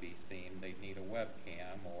want to be seen, they need a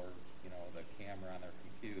webcam or, you know, the camera on their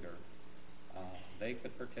computer. They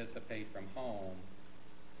could participate from home.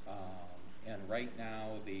 And right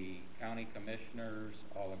now, the county commissioners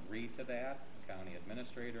all agreed to that. The county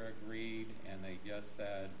administrator agreed, and they just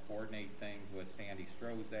said coordinate things with Sandy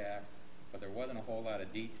Strozak, but there wasn't a whole lot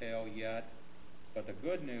of detail yet. But the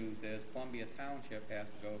good news is Columbia Township has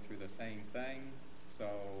to go through the same thing, so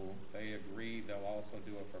they agreed they'll also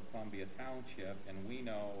do it for Columbia Township, and we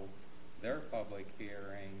know their public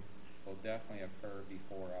hearing will definitely occur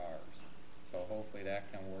before ours. So hopefully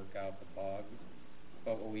that can work out the bugs.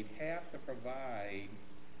 But what we have to provide,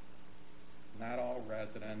 not all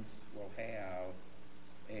residents will have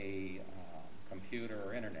a computer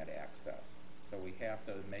or internet access. So we have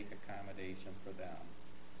to make accommodation for them.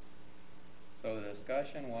 So the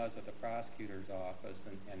discussion was at the prosecutor's office,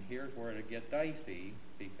 and here's where it gets dicey,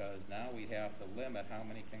 because now we have to limit how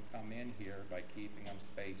many can come in here by keeping them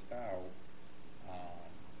spaced out.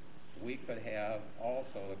 We could have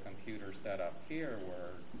also the computer set up here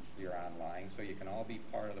where you're online, so you can all be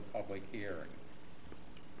part of the public hearing.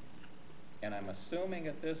 And I'm assuming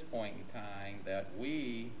at this point in time that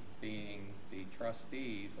we, being the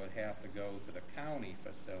trustees, would have to go to the county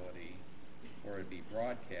facility where it'd be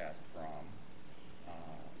broadcast from,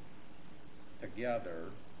 together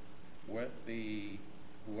with the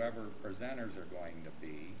whoever presenters are going to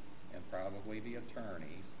be, and probably the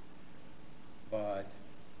attorneys, but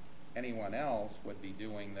anyone else would be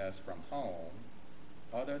doing this from home.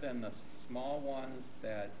 Other than the small ones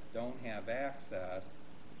that don't have access,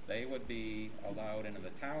 they would be allowed into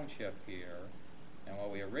the township here. And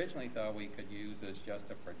what we originally thought we could use is just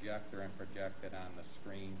a projector and project it on the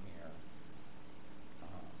screen here.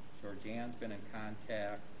 Georgianne's been in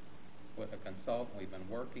contact with a consultant we've been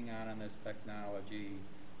working on this technology.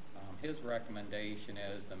 His recommendation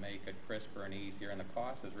is to make it crisper and easier, and the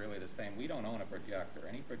cost is really the same. We don't own a projector.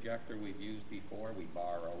 Any projector we've used before, we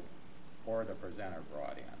borrowed, or the presenter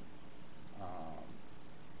brought in.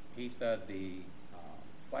 He said the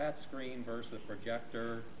flat screen versus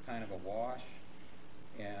projector, kind of a wash,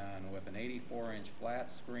 and with an 84-inch flat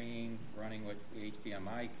screen running with the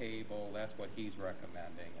HDMI cable, that's what he's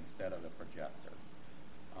recommending instead of the projector.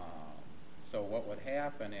 So what would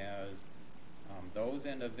happen is those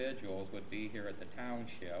individuals would be here at the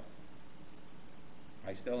township.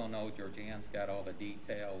 I still don't know, Georgianne's got all the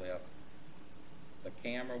detail, if the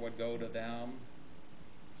camera would go to them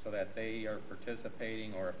so that they are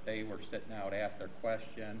participating, or if they were sitting out, ask their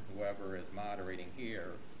question, whoever is moderating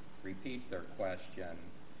here repeats their question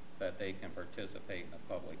so that they can participate in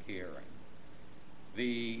the public hearing.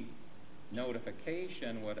 The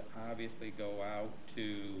notification would obviously go out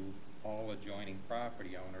to all adjoining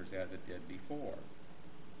property owners as it did before.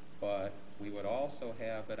 But we would also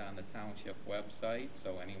have it on the township website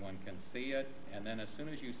so anyone can see it, and then as soon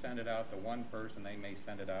as you send it out to one person, they may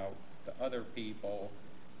send it out to other people.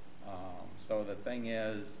 So the thing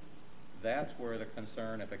is, that's where the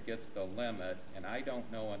concern, if it gets the limit, and I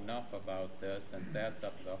don't know enough about this, and that's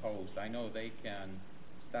up to the host. I know they can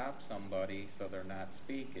stop somebody so they're not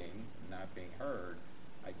speaking, not being heard.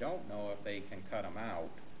 I don't know if they can cut them out.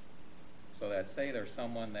 So that say there's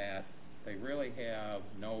someone that they really have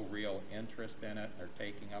no real interest in it, they're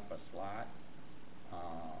taking up a slot.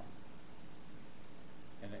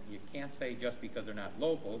 And you can't say just because they're not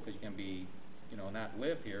local, because you can be, you know, not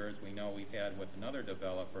live here, as we know we've had with another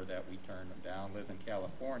developer that we turned them down, lives in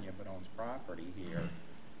California but owns property here.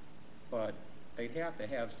 But they'd have to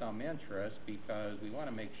have some interest, because we want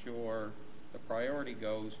to make sure the priority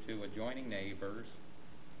goes to adjoining neighbors.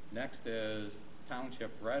 Next is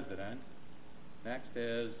township resident, Next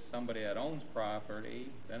is somebody that owns property.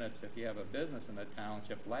 Then it's if you have a business in the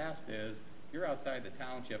township. Last is you're outside the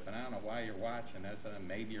township and I don't know why you're watching this and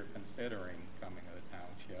maybe you're considering coming to the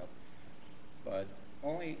township. But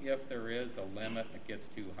only if there is a limit that gets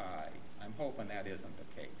too high. I'm hoping that isn't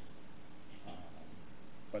the case.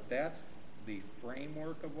 But that's the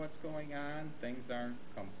framework of what's going on. Things aren't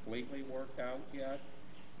completely worked out yet.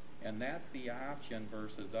 And that's the option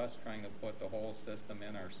versus us trying to put the whole system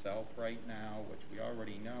in ourselves right now, which we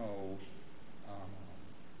already know,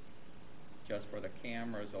 just for the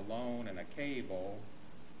cameras alone and a cable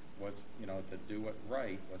was, you know, to do it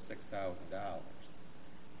right was $6,000.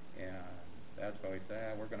 And that's why we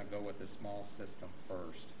said, we're going to go with the small system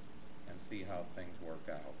first and see how things work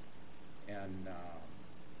out. And,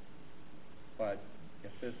 but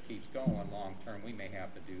if this keeps going long term, we may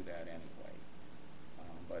have to do that anyway.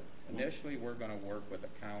 But initially, we're going to work with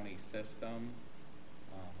a county system.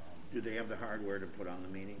 Do they have the hardware to put on the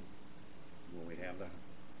meeting? Will we have that?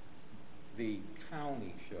 The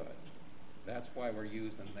county should. That's why we're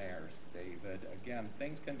using theirs, David. Again,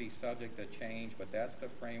 things can be subject to change, but that's the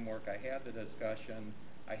framework. I had the discussion.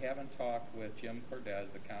 I haven't talked with Jim Cordes,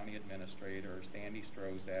 the county administrator, or Sandy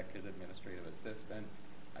Strozak, his administrative assistant.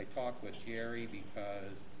 I talked with Jerry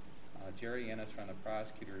because Jerry Ennis from the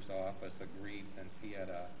prosecutor's office agreed, since he had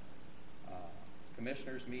a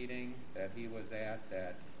commissioners meeting that he was at,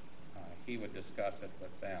 that he would discuss it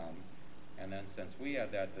with them. And then since we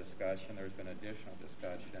had that discussion, there's been additional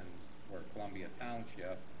discussions where Columbia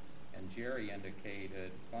Township, and Jerry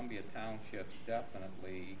indicated Columbia Township's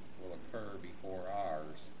definitely will occur before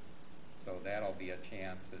ours. So that'll be a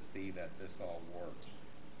chance to see that this all works.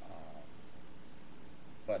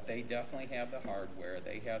 But they definitely have the hardware.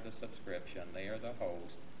 They have the subscription. They are the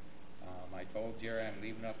host. I told Jerry I'm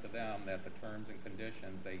leaving up to them that the terms and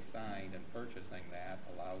conditions they signed in purchasing that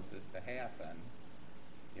allows this to happen.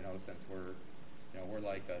 You know, since we're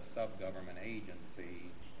like a sub-government agency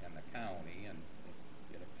in the county, and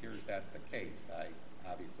it appears that's the case. I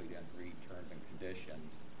obviously didn't read terms and conditions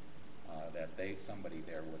that somebody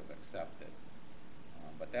there would have accepted.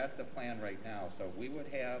 But that's the plan right now. So we would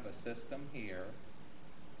have a system here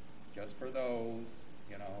just for those,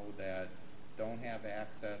 you know, that don't have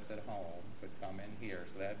access at home could come in here.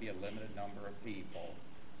 So that'd be a limited number of people.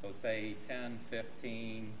 So say 10,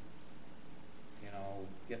 15, you know,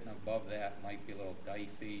 getting above that might be a little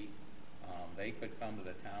dicey. They could come to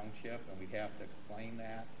the township and we'd have to explain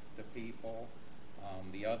that to people.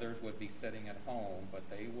 The others would be sitting at home, but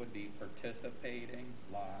they would be participating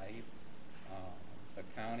live. The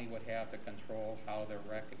county would have to control how they're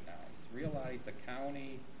recognized. Realize the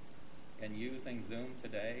county, and using Zoom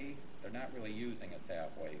today, they're not really using it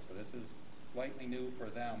that way. So this is slightly new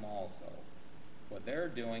for them also. What they're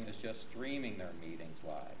doing is just streaming their meetings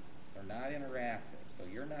live. They're not interactive. So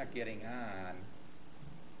you're not getting on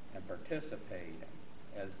and participating.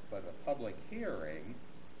 But a public hearing,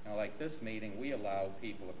 you know, like this meeting, we allow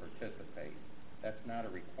people to participate. That's not a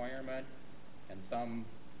requirement, and some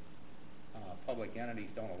public entities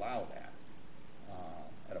don't allow that.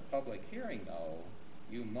 At a public hearing, though,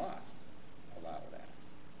 you must allow that.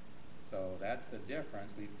 So that's the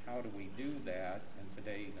difference. How do we do that in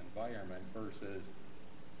today's environment versus,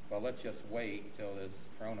 well, let's just wait till this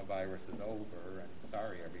coronavirus is over and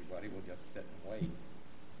sorry everybody, we'll just sit and wait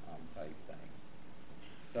type thing.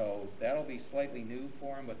 So that'll be slightly new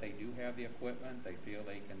for them, but they do have the equipment. They feel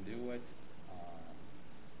they can do it.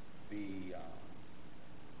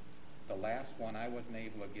 The last one I wasn't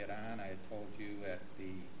able to get on, I had told you at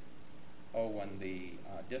when the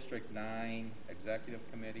District 9 Executive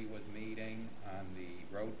Committee was meeting on the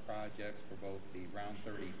road projects for both the Round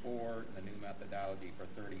 34 and the new methodology for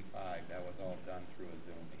 35. That was all done through a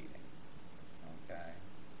Zoom meeting. Okay.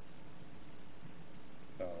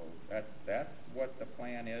 So that's what the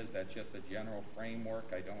plan is. That's just a general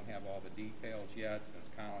framework. I don't have all the details yet. Since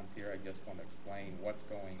Colin's here, I just want to explain what's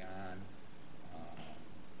going on,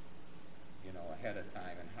 you know, ahead of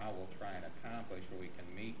time and how we'll try and accomplish where we can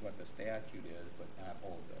meet what the statute is but not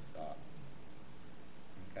hold this up.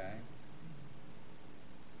 Okay?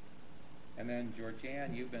 And then,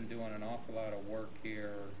 Georgianne, you've been doing an awful lot of work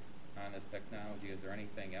here on this technology. Is there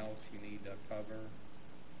anything else you need to cover?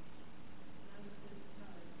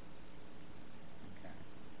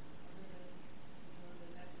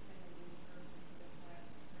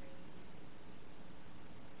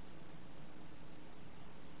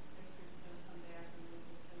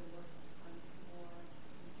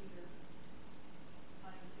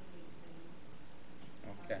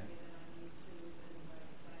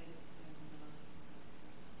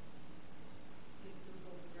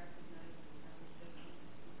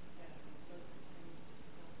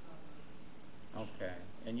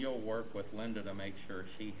 you'll work with Linda to make sure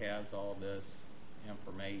she has all this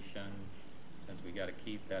information, since we got to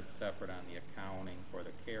keep that separate on the accounting for the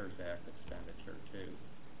CARES Act expenditure too.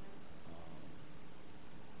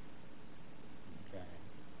 Okay.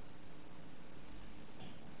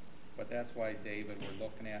 But that's why, David, we're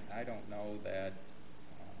looking at, I don't know that,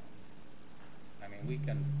 I mean,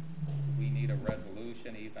 we need a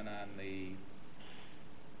resolution even on the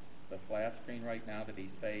flat screen right now. Did he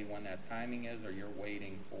say when that timing is, or you're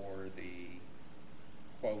waiting for the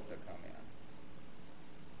quote to come in?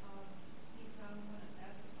 He found one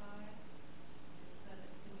at S5, sent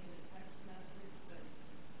it to me in a text message, but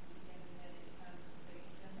we haven't had any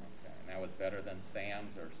conversation. Okay, and that was better than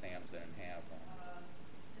Sam's, or Sam's didn't have one?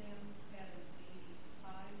 Sam had an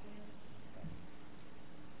 85 inch, Okay.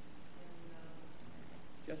 and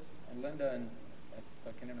Just, Linda, and if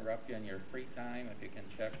I can interrupt you in your free time, if you can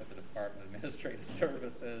check with the Department of Administrative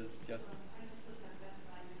Services, just, I just looked at that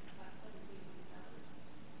line, it's about $17,000,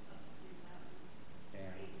 up to $3,000. yeah.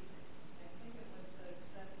 I think it was the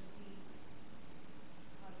 $1,700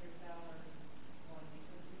 one,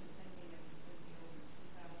 because we were thinking it was going to be over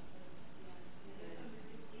 2,000. Yeah, it was under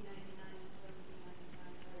 1699 and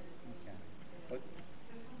 1799. Okay. But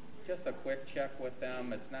just a quick check with them.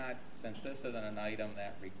 It's not, since this isn't an item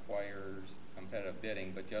that requires competitive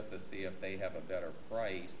bidding, but just to see if they have a better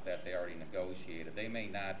price that they already negotiated. They may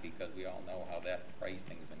not, because we all know how that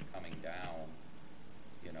pricing's been coming down,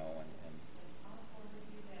 you know, and I'll forward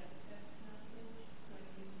you that text message so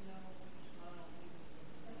you know which model we were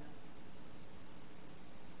looking at.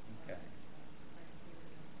 okay. Right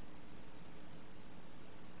here.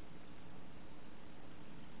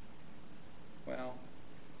 Well,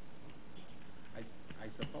 I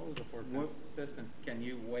suppose if we're consistent, can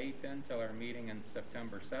you wait until our meeting on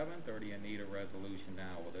September 7th, or do you need a resolution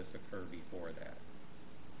now? Will this occur before that?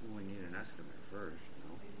 Well, we need an estimate first, you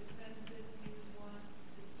know? It depends if you want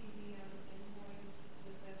the TDM invoice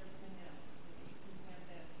with everything else. If you can have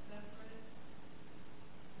that separate,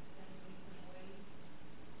 then we can wait.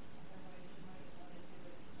 Otherwise, you might want to do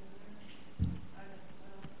it sooner. I don't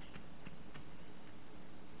know.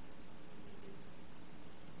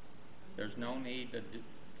 There's no need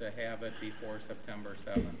to have it before September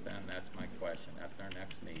 7th, then? That's my question. That's our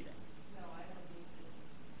next meeting. No, I don't need to.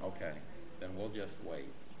 Okay, then we'll just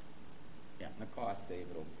wait. Yeah, and the cost,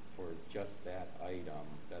 David, for just that item,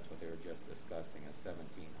 that's what they were just discussing, is $1,700,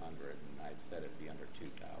 and I'd said it'd be under $2,000.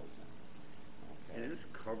 Okay. And it's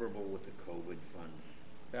coverable with the COVID funds.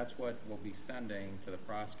 That's what we'll be sending to the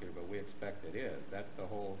prosecutor, but we expect it is. That's the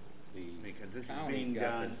whole, Because this is county's being got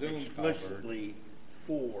done the Zoom covered. explicitly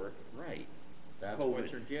for, Right. That's COVID. what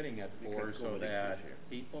you're getting it for, Because so COVID that exists here.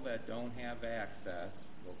 people that don't have access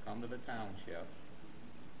will come to the township.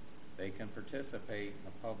 They can participate in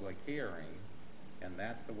the public hearing, and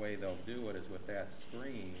that's the way they'll do it, is with that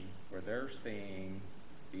screen where they're seeing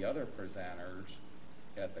the other presenters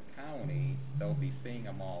at the county. They'll be seeing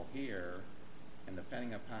them all here, and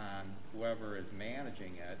depending upon whoever is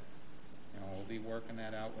managing it, you know, we'll be working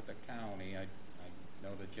that out with the county. I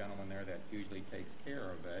know the gentleman there that usually takes care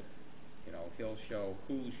of it. You know, he'll show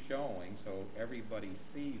who's showing, so everybody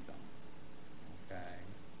sees them. Okay?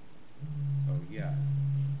 So, yes,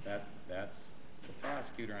 that's the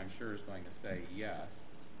prosecutor, I'm sure, is going to say yes,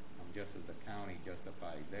 just as the county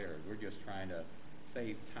justifies theirs. We're just trying to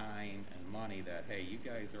save time and money that, hey, you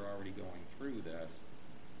guys are already going through this,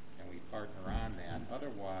 and we partner on that.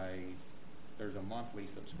 Otherwise, there's a monthly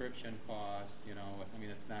subscription cost, you know. I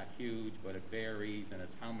mean, it's not huge, but it varies, and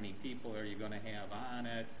it's how many people are you going to have on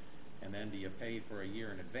it, and then do you pay for a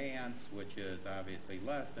year in advance, which is obviously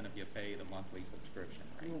less than if you pay the monthly subscription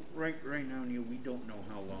rate. well, right now, Neil, we don't know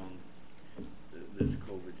how long this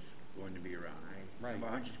COVID's going to be around. Right. My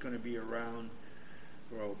hunch is going to be around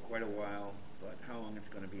for quite a while, but how long it's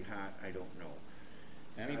going to be hot, I don't know.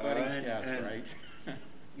 Anybody's guess, right?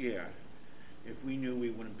 Yeah, if we knew, we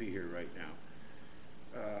wouldn't be here right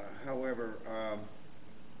now. However,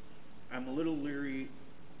 I'm a little leery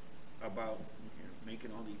about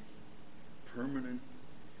making all these permanent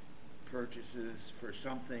purchases for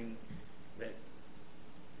something that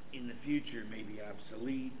in the future may be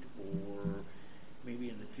obsolete, or maybe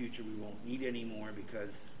in the future we won't need anymore because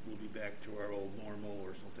we'll be back to our old normal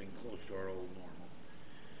or something close to our old normal.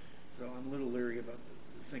 So I'm a little leery about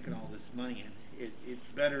sinking all this money in. It's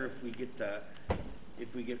better if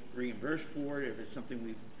we get reimbursed for it, if it's something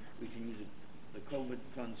we can use the COVID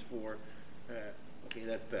funds for. Okay,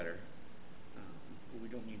 that's better. We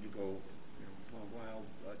don't need to go, wild,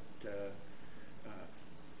 but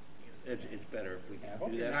it's better if we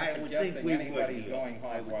can do that. I would think anybody's going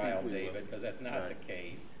hog wild, David, because that's not the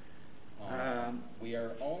case. We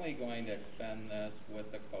are only going to expend this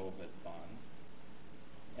with the COVID funds.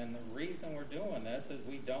 And the reason we're doing this is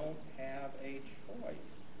we don't have a choice.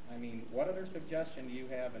 I mean, what other suggestion do you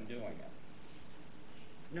have in doing it?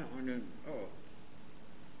 No, oh.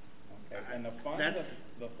 Okay, and the funds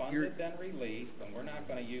have been released, and we're not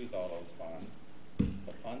going to use all those funds.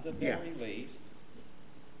 The funds have been released,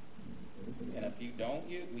 and if you don't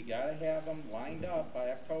use, we got to have them lined up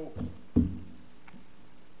by October.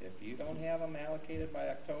 If you don't have them allocated by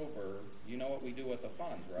October, you know what we do with the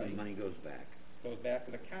funds, right? The money goes back. Goes back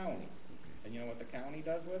to the county. Okay. And you know what the county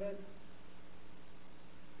does with it?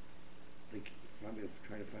 They probably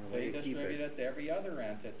try to find a way to keep it. They distribute it to every other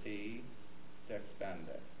entity to expend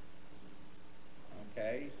it.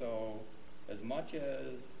 Okay, so as much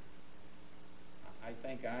as I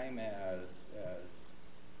think I'm as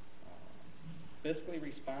fiscally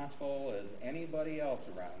responsible as anybody else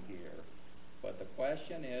around here, but the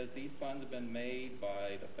question is, these funds have been made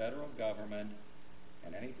by the federal government,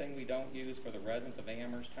 and anything we don't use for the residents of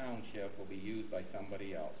Amherst Township will be used by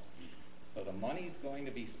somebody else. So the money's going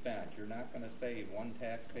to be spent. You're not going to save one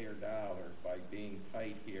taxpayer dollar by being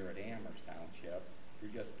tight here at Amherst Township.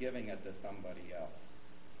 You're just giving it to somebody else.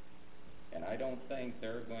 And I don't think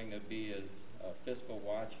they're going to be as a fiscal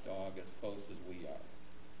watchdog as close as we are.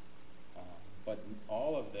 But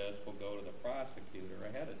all of this will go to the prosecutor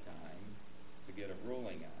ahead of time to get a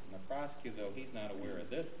ruling on. And the prosecutor, though he's not aware of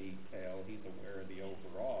this detail, he's aware of the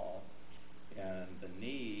overall and the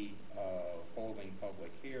need of holding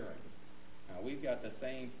public hearings. Now, we've got the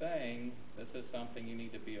same thing. This is something you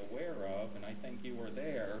need to be aware of, and I think you were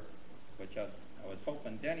there, which I was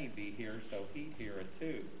hoping Denny'd be here so he'd hear it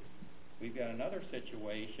too. We've got another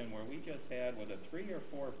situation where we just had, was it 3 or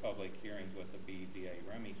 4 public hearings with the BZA?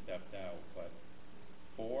 Remy stepped out, but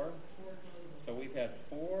 4? So we've had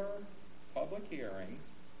 4 public hearings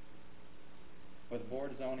with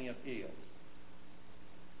Board of Zoning Appeals.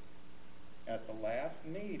 At the last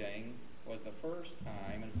meeting was the first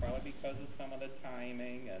time, and probably because of some of the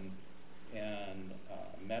timing and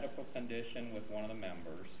medical condition with one of the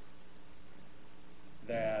members,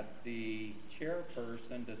 that the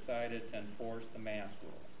chairperson decided to enforce the mask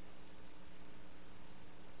rule.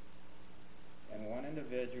 And one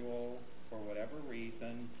individual, for whatever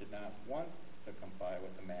reason, did not want to comply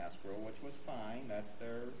with the mask rule, which was fine, that's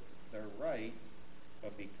their right,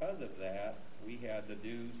 but because of that, we had to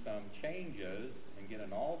do some changes and get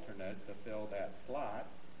an alternate to fill that slot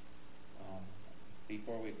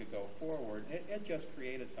before we could go forward. It just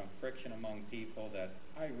created some friction among people that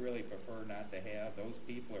I really prefer not to have. Those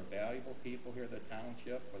people are valuable people here at the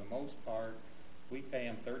township. For the most part, we pay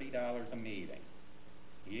them $30 a meeting.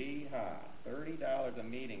 Yee-haw, $30 a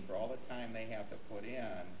meeting for all the time they have to put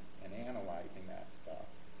in analyzing that stuff.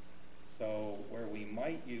 So where we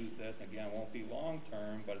might use this, again, it won't be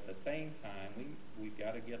long-term, but at the same time, we've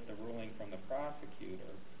got to get the ruling from the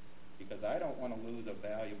prosecutor, because I don't want to lose a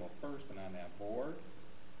valuable person on that board,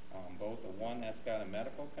 both the one that's got a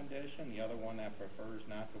medical condition, the other one that prefers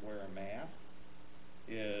not to wear a mask,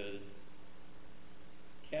 is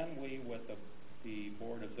can we, with the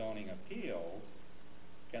Board of Zoning Appeals,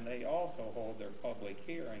 can they also hold their public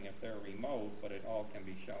hearing if they're remote, but it all can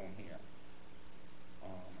be shown here?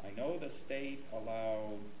 I know the state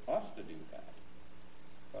allowed us to do that,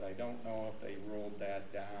 but I don't know if they ruled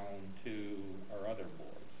that down to our other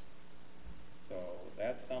boards. So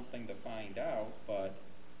that's something to find out, but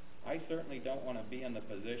I certainly don't want to be in the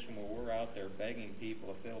position where we're out there begging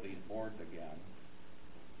people to fill these boards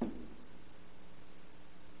again.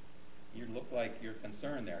 You look like you're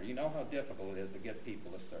concerned there. You know how difficult it is to get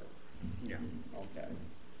people to serve. Yeah. Okay.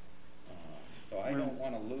 So I don't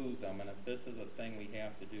want to lose them, and if this is a thing we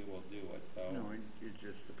have to do, we'll do it. So no, it's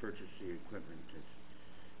just to purchase the equipment.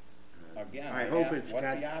 Again, I hope it's what's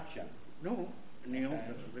the option? No, Neil,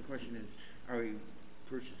 Okay. the question is, are we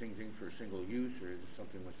purchasing things for single use, or is it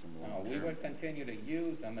something with some long term? No, we would continue to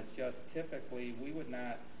use them. It's just typically we would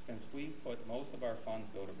not, since we put most of our funds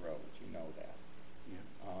go to roads, you know that. Yeah.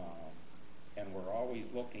 And we're always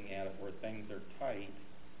looking at it where things are tight.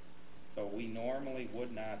 So we normally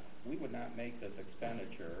would not make this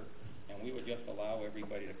expenditure, and we would just allow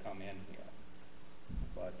everybody to come in here.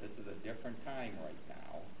 But this is a different time right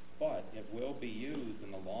now, but it will be used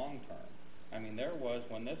in the long term. I mean, there was,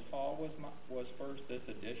 when this hall was first, this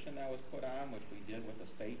addition that was put on, which we did with the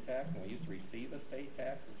state tax, and we used to receive the state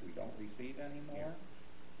tax, which we don't receive anymore,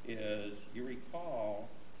 is, you recall,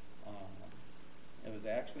 it was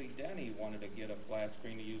actually Denny wanted to get a flat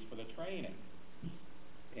screen to use for the training.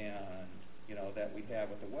 And, you know, that we have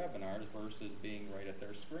with the webinars versus being right at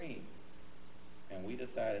their screen. And we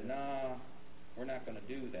decided, nah, we're not gonna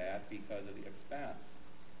do that because of the expense.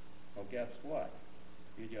 Well, guess what?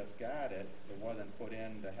 You just got it. It wasn't put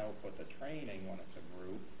in to help with the training when it's a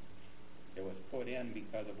group. It was put in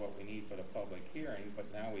because of what we need for the public hearing,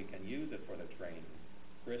 but now we can use it for the training.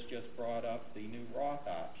 Chris just brought up the new Roth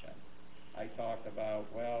option. I talked about,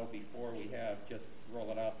 well, before we have just roll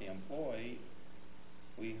it out the employee,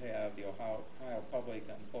 we have the Ohio Public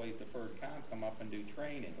Employees Deferred Comp come up and do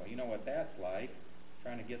training. Well, you know what that's like,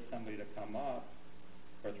 trying to get somebody to come up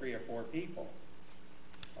for 3 or 4 people.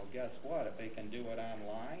 Well, guess what? If they can do it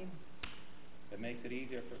online, it makes it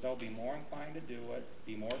easier for, they'll be more inclined to do it,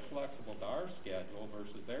 be more flexible to our schedule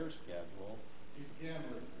versus their schedule. These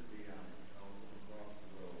cameras could be on across the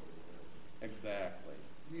road or whatever. Exactly.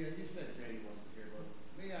 Yeah, you said Jay wasn't here, but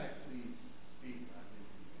may I please speak on his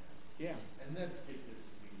behalf? Yeah. And let's get this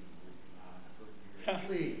meeting moving on for here.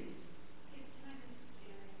 Please. Can I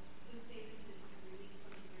just say this is really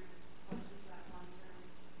from your questions about long-term.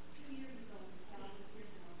 2 years ago,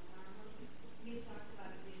 we talked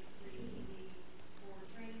about a big free meeting for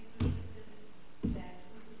training services that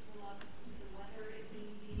we could pull up the weather if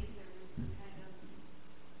need be, if there was some kind of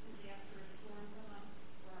disaster or storm come up,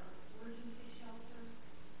 or emergency shelter,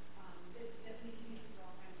 that we can use for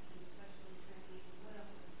all kinds of things, especially training, what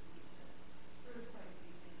else would we use it? There was quite a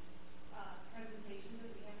few things. Presentations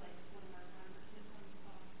that we have, like one of our congressmen comes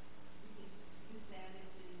up, we can use that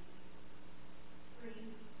as a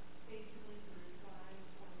screen, basically, for slides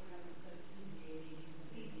or whatever, so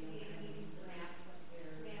maps up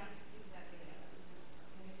there. Maps, exactly, yeah.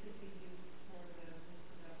 And it could be used for the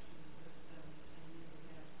production system, and you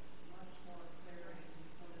would have much more clarity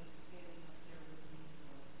instead of standing up there with me.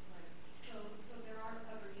 Right. So there are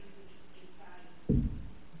other uses besides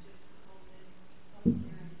just COVID, public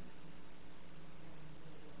hearing.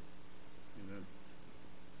 And the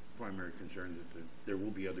primary concern is that there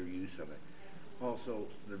will be other use of it. Also,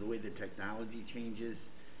 the way the technology changes,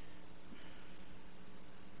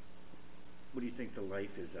 what do you think the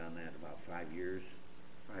life is on that? About 5 years,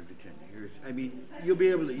 5 to 10 years? I mean, you'll be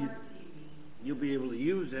able to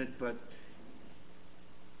use it, but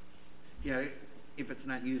yeah, if it's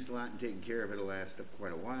not used a lot and taken care of, it'll last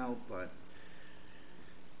quite a while. But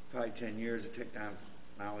 5, 10 years, the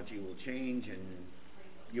technology will change, and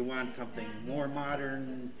you want something more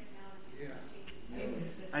modern. Yeah.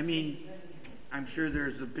 I mean, I'm sure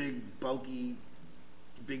there's a big, bulky,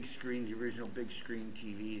 big screen, the original big screen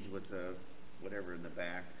TVs with the whatever in the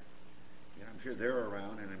back. Yeah, I'm sure they're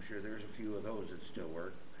around, and I'm sure there's a few of those that still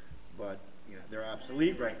work, but you know, they're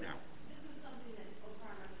obsolete right now. This is something that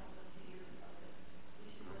O'Connor told us 2 years ago that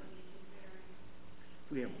we should really be considering.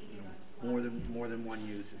 We have more than one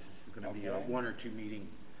use. This is going to be a 1 or 2 meeting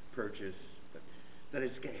purchase, but that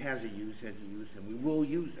it has a use, and we will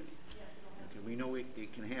use it. Okay, we know it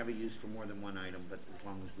can have a use for more than one item, but as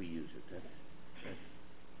long as we use it, that's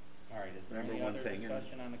All right, is there number any one other thing.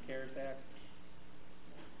 discussion on the CARES Act?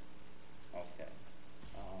 Okay.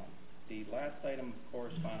 The last item of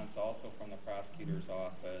correspondence, also from the prosecutor's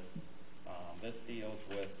office, this deals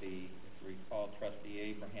with the, if you recall, Trustee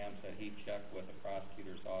Abraham said he checked with the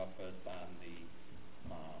prosecutor's office on the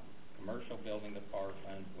commercial building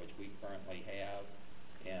department, which we currently have,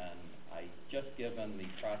 and I just given the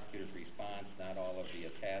prosecutor's response, not all of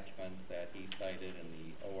the attachments that he cited in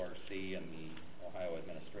the ORC and the Ohio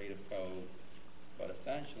Administrative Code, but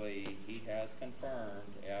essentially he has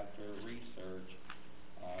confirmed after research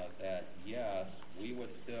that yes, we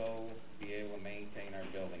would still be able to maintain our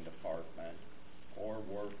building department or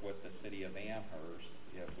work with the city of Amherst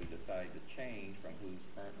if we decide to change from who's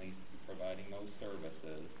currently providing those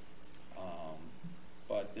services.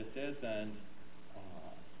 But this isn't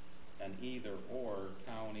an either or,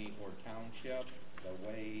 county or township. The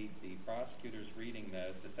way the prosecutor's reading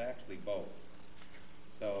this, it's actually both.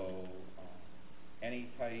 So any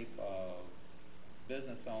type of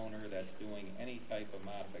business owner that's doing any type of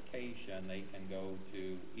modification, they can go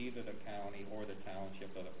to either the county or the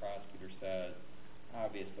township, or the prosecutor says,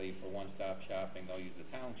 obviously for one-stop shopping, they'll use the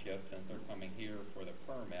township since they're coming here for the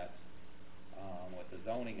permits with the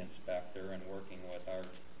zoning inspector and working with our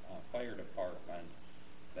fire department,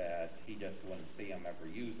 that he just wouldn't see them ever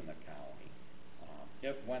using the county.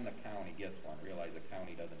 When the county gets one, realize the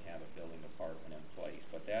county doesn't have a building department in place,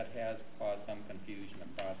 but that has caused some confusion. The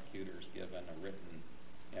prosecutors given a written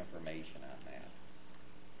information on that.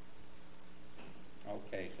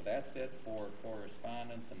 Okay, so that's it for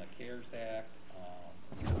correspondence and the CARES Act.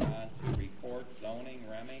 On to report, zoning,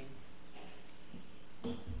 Remy.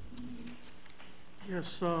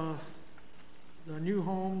 Yes, the new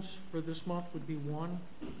homes for this month would be 1.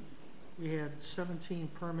 We had 17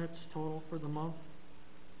 permits total for the month.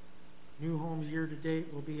 New homes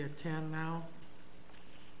year-to-date will be at 10 now.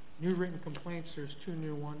 New written complaints, there's 2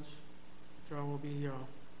 new ones, which I will be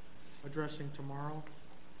addressing tomorrow.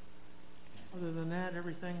 Other than that,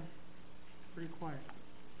 everything pretty quiet.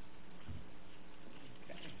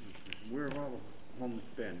 Where have all the homes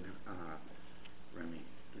been, Remy,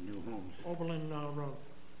 the new homes, Oberlin Road.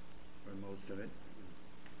 or most of it?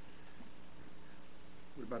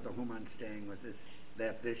 What about the home I'm staying with, is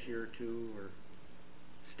that this year too, or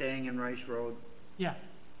staying in Rice Road? Yeah.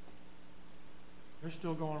 They're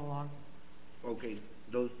still going along. Okay,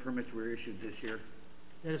 those permits were issued this year,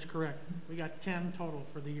 That is correct. We got 10 total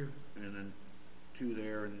for the year. and then 2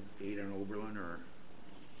 there and 8 on Oberlin, or?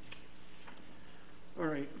 All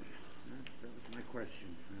right, that was my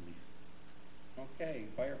question, Remy. Okay,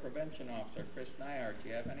 Fire Prevention Officer Chris Nyart, do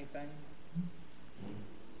you have anything?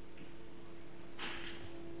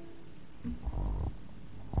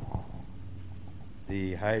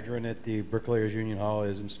 The hydrant at the Bricklayers Union Hall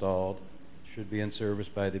is installed. Should be in service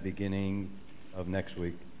by the beginning of next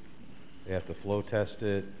week. They have to flow test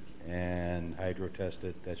it and hydro test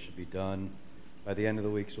it. That should be done by the end of the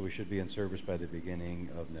week, so we should be in service by the beginning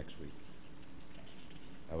of next week.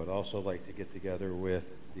 I would also like to get together with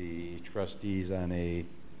the trustees on a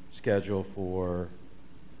schedule for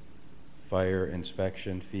fire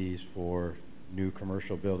inspection fees for new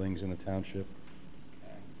commercial buildings in the township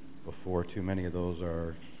before too many of those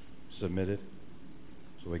are submitted,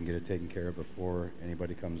 so we can get it taken care of before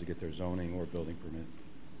anybody comes to get their zoning or building permit.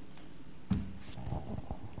 Is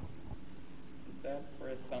that,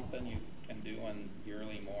 Chris, something you can do in the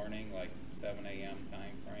early morning, like 7 a.m.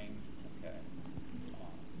 time frame? Okay.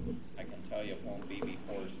 I can tell you it won't be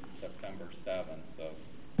before September 7th, so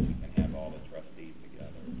we can have all the trustees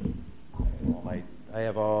together. Well, I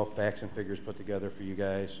have all facts and figures put together for you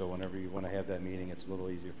guys, so whenever you want to have that meeting, it's a little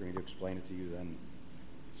easier for me to explain it to you, then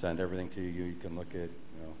send everything to you. You can look at,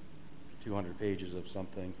 200 pages of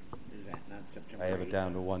something. Is that not September I have it 8th?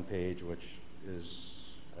 down to 1 page, which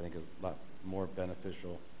is, I think, a lot more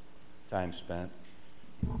beneficial time spent.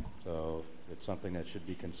 So it's something that should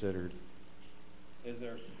be considered. Is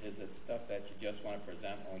it stuff that you just want to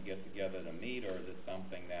present when we get together to meet, or is it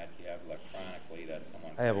something that you have electronically that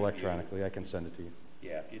someone can I have review? electronically. I can send it to you.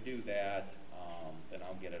 Yeah, if you do that, then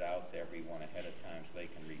I'll get it out to everyone ahead of time so they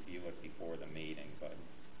can review it before the meeting. But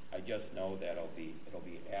I just know that it'll be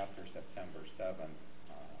after September 7th,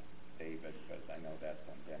 David, because I know that's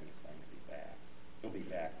when Demi's going to be back. He'll be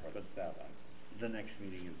back for the 7th. The next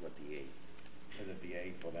meeting is what, the 8th? Is it the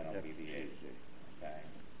 8th? Well, then it'll be the 8th. Okay.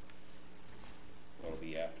 It'll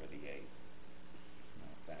be after the 8th.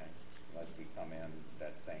 Okay. Unless we come in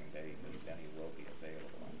that same day, then he will be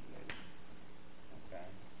available on the 8th. Okay.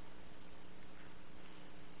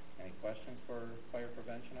 Any questions for Fire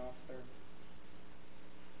Prevention Officer?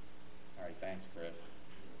 All right, thanks, Chris.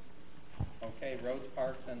 Okay, Roads,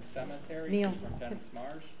 Parks, and Cemetery. Neil, Superintendent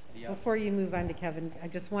Smarsh. Yes. Before you move on to Kevin, I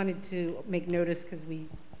just wanted to make notice, because we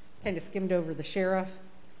kind of skimmed over the sheriff.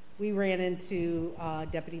 We ran into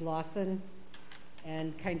Deputy Lawson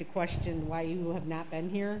and kind of questioned why you have not been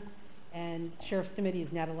here. And Sheriff's Committee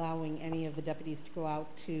is not allowing any of the deputies to go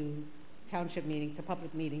out to township meetings, to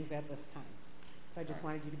public meetings at this time. So I just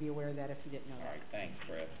wanted you to be aware of that if you didn't know All that. right, thanks,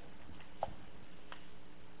 Chris.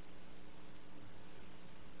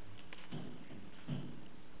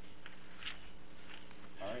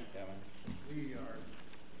 All right, Kevin. We are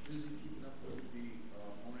busy keeping up with the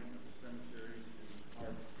owning of the cemeteries and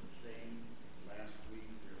parks and staying. Last week,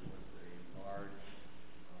 there was a large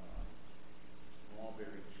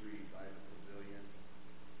mulberry tree by the pavilion.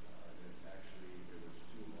 Actually, there was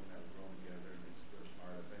 2 of them that were grown together, and it's first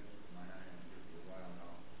hard. I've been to my eye on it for a while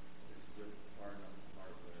now. It's good, far enough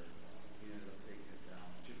apart where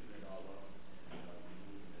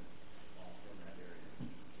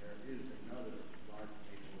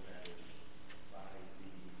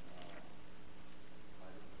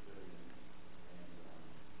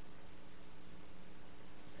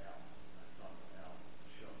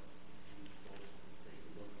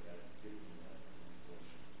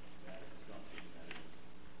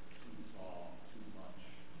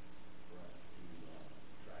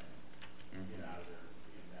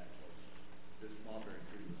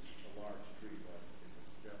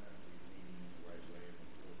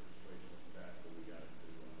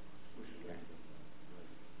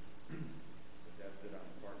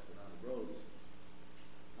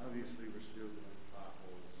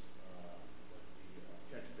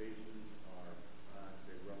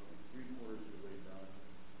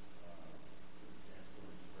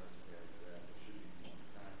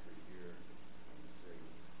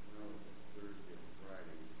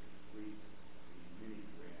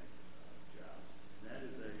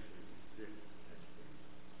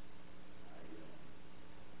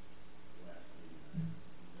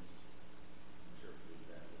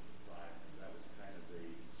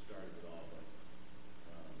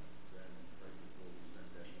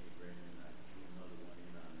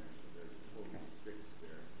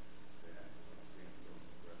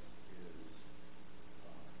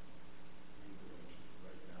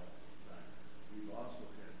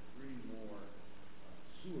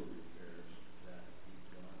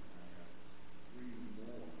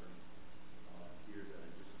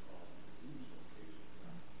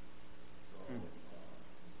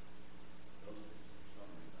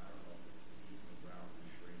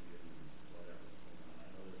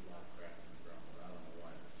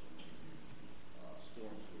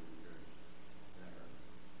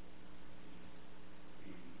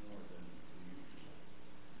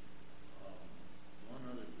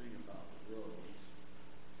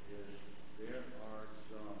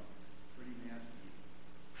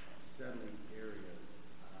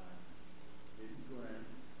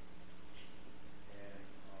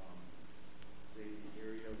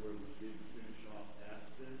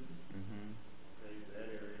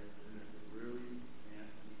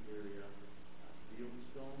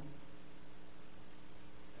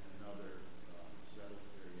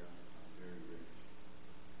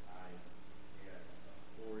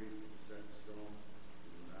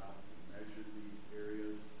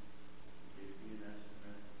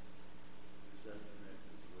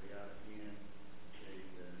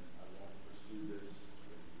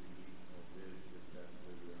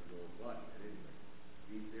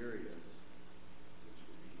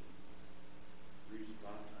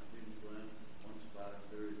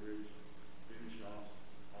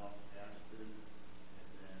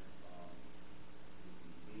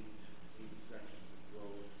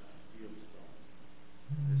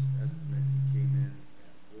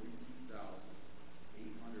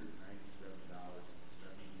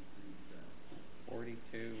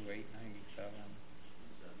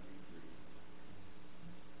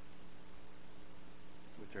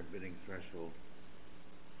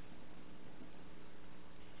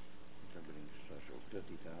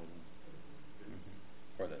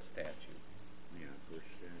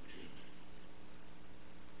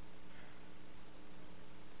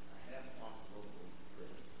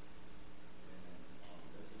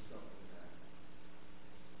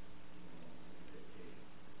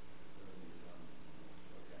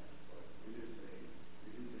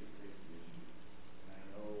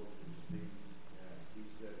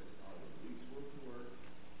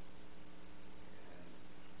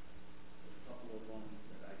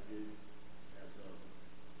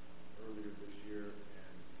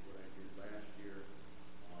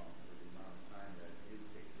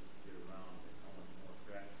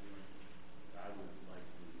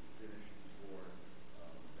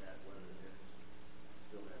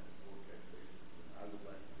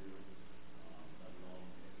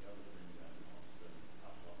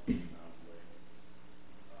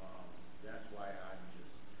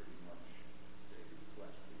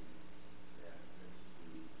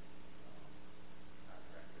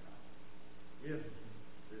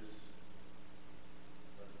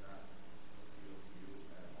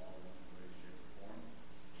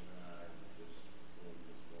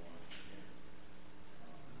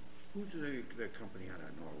Who's the company out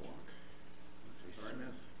of Norwalk? Let's say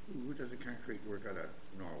Smith? Who does the concrete work out of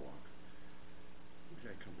Norwalk? Who's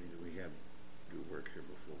that company that we have do work here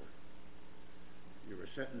before? You were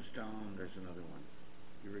Set in Stone, there's another one.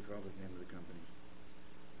 You recall the name of the company?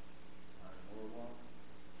 Norwalk?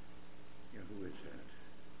 Yeah, who is that?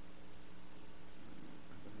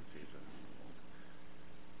 I don't see it's on Norwalk.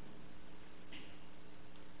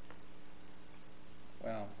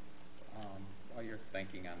 Well, while you're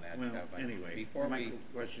thinking on that, Well, Kevin, anyway, before my we,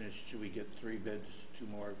 question is, should we get 3 bids, 2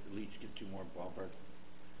 more, at least get 2 more ballpark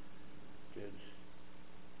bids?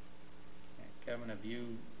 Kevin, have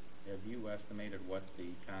you estimated what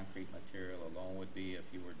the concrete material alone would be if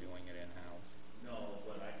you were doing it in-house? No,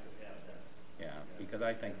 but I could have that. Yeah, because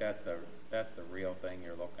I think that's the real thing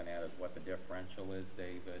you're looking at, is what the differential is,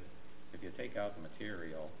 David. If you take out the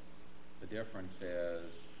material, the difference is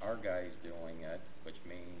our guy's doing it, which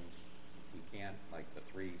means he can't, like the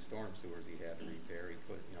 3 storm sewers he had to repair, he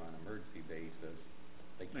could, on an emergency basis,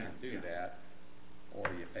 they can't do that, or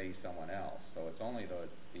you pay someone else. So it's only the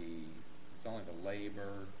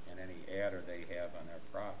labor and any adder they have on their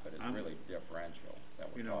profit is really differential that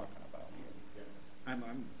we're talking about here. I'm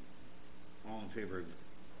all in favor of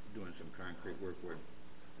doing some concrete work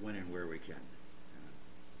when and where we can,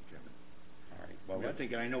 Kevin. All right. Well, I'm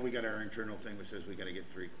thinking, I know we got our internal thing that says we got to get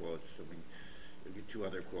 3 quotes, so we'll get 2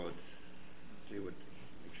 other quotes,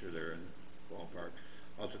 make sure they're in ballpark.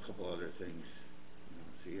 Also, a couple other things,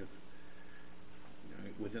 see if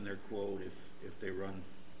within their quote, if they run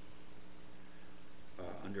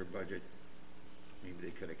under budget, maybe they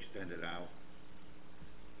could extend it out.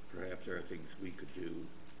 Perhaps there are things we could do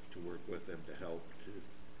to work with them to help to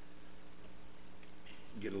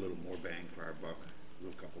get a little more bang for our buck, a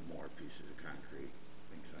couple more pieces of concrete,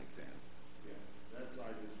 things like that. Yeah, that's why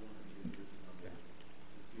I just wanted to get this number,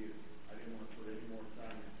 to see if, I didn't want to put any more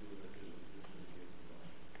time into it, if it was just going to get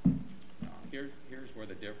done. Here's where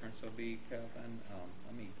the difference will be, Kevin.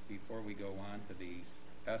 Before we go on to these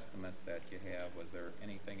estimates that you have, was there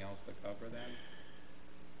anything else to cover then?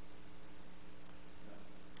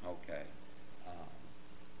 No. Okay.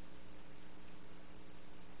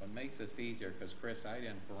 What makes this easier, because Chris, I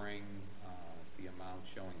didn't bring the amount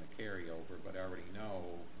showing the carryover, but I already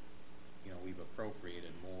know, we've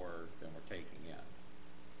appropriated more than we're taking in.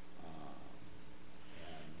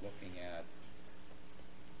 And looking at,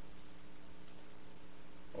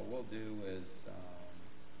 what we'll do is,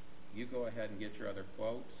 you go ahead and get your other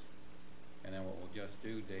quotes, and then what we'll just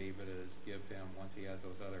do, David, is give him, once he has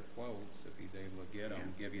those other quotes, if he's able to get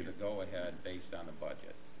them, give you the go-ahead based on the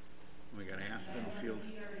budget. We got Aspen Field.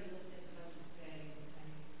 We already looked at the budget today,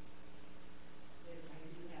 and I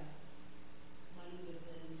do have money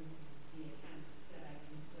within the accounts that I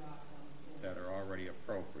can draw from. That are already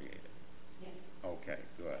appropriated? Yes. Okay,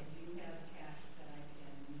 good. I do have cash that I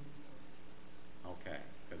can use. Okay,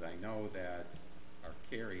 because I know that our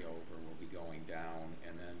carryover will be going down,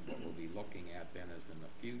 and then what we'll be looking at then is in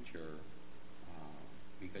the future,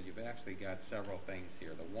 because you've actually got several things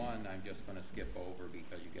here. The one I'm just going to skip over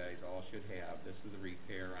because you guys all should have. This is the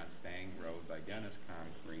repair on Stang Road by Dennis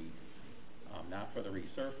Concrete, not for the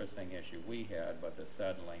resurfacing issue we had, but the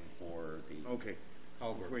settling for the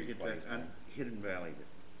culvert Before you get that, on replacement. Hidden Valley,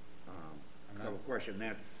 I have a question.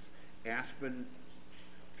 That's Aspen,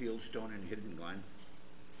 Fieldstone, and Hidden Glen.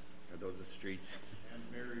 Are those the streets? And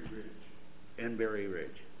Berry Ridge. And Berry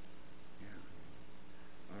Ridge.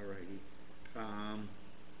 Yeah. All righty.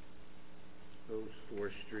 Those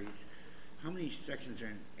 4 streets. How many sections are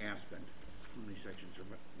in Aspen? How many sections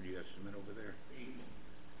would you estimate over there?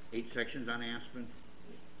 8 sections on Aspen?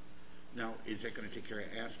 Now, is that going to take care of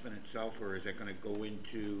Aspen itself, or is that going to go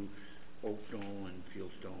into Oak Knoll and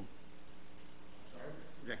Fieldstone? Sorry?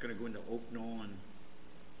 Is that going to go into Oak Knoll and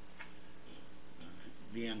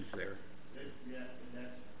the ends there? Yeah, and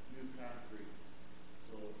that's new concrete.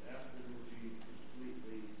 So Aspen will be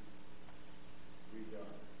completely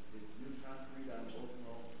redone. It's new concrete on Oak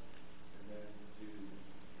Knoll, and then to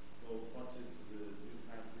go once into the new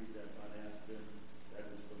concrete that's on Aspen, that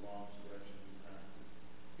is the long stretch of new concrete.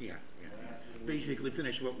 Yeah, yeah. And Aspen will Basically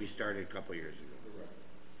finish what we started a couple years ago. correct.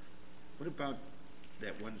 What about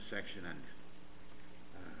that one section on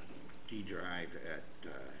D Drive at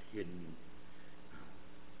Hidden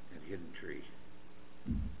Tree?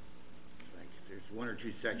 Like, there's 1 or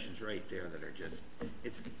 2 sections right there that are just,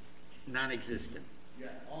 it's non-existent. Yeah,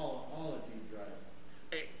 all of D Drive.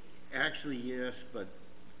 Actually, yes, but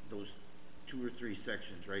those 2 or 3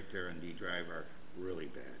 sections right there on D Drive are really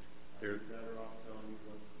bad. They're I'd be better off telling you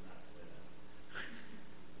what's not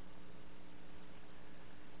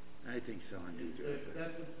bad. I think so on D Drive.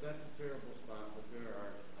 That's a terrible spot, but there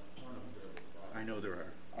are a ton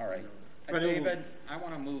But it will- David, I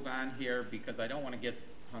want to move on here because I don't want to get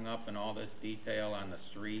hung up in all this detail on the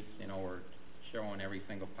streets. You know, we're showing every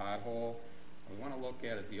single pothole. We want to look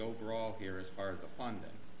at it the overall here as far as the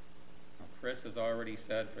funding. Now, Chris has already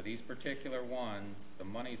said for these particular ones, the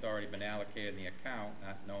money's already been allocated in the account,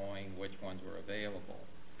 not knowing which ones were available.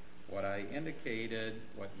 What I indicated,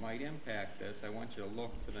 what might impact this, I want you to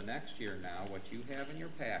look to the next year now. What you have in your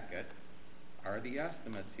packet are the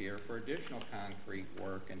estimates here for additional concrete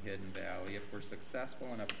work in Hidden Valley if we're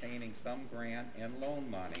successful in obtaining some grant and loan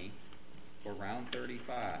money for round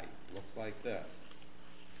 35. Looks like this.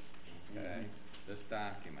 Okay, this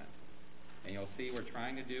document. And you'll see we're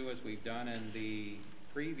trying to do as we've done in the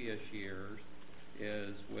previous years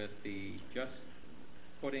is with the just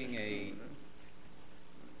putting a,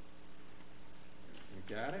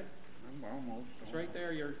 you got it? I'm almost. It's right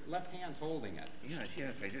there, your left hand's holding it. Yes,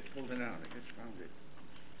 yes, I just pulled it out, I just found it.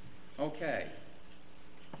 Okay.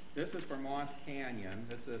 This is for Moss Canyon.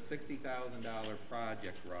 This is a $60,000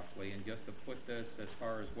 project roughly, and just to put this as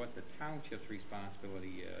far as what the township's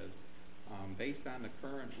responsibility is, based on the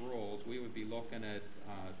current rules, we would be looking at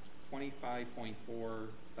 $25.4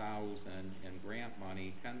 thousand in grant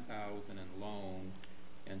money, $10,000 in loan,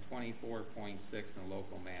 and $24.6 in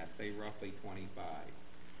local match, say roughly 25.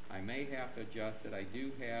 I may have to adjust it. I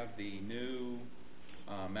do have the new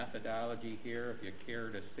methodology here if you care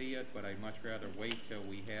to see it, but I'd much rather wait till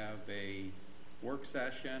we have a work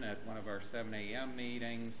session at one of our 7 a.m.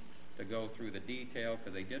 meetings to go through the detail,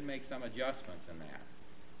 because they did make some adjustments in that.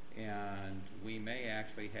 And we may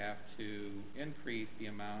actually have to increase the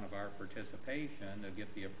amount of our participation to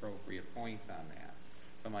get the appropriate points on that.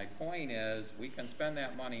 So my point is, we can spend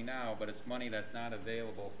that money now, but it's money that's not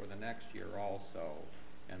available for the next year also.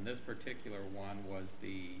 And this particular one was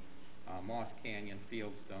the Moss Canyon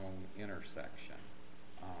Fieldstone intersection.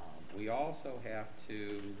 We also have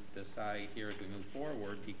to decide here as we move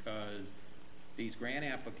forward, because these grant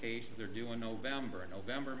applications are due in November.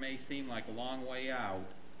 November may seem like a long way out,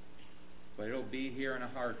 but it'll be here in a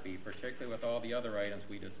heartbeat, particularly with all the other items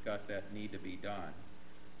we discussed that need to be done.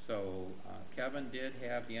 So Kevin did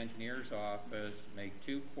have the engineer's office make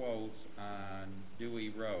 2 quotes on Dewey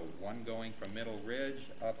Road, one going from Middle Ridge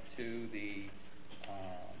up to the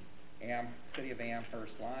City of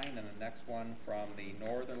Amherst line, and the next one from the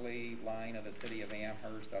northerly line of the City of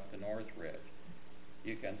Amherst up to North Ridge.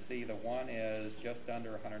 You can see the one is just under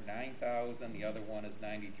 $109,000, the other one is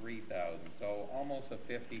 $93,000. So almost a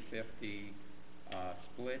 50-50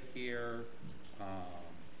 split here,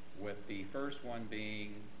 with the first one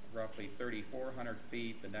being roughly 3,400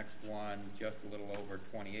 feet, the next one just a little over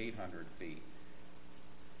 2,800 feet.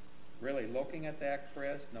 Really looking at that,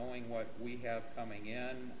 Chris, knowing what we have coming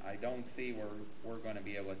in, I don't see where we're going to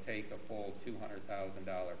be able to take a full $200,000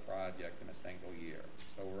 project in a single year.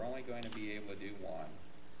 So we're only going to be able to do one.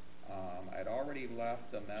 I'd already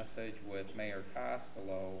left a message with Mayor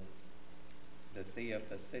Costello to see if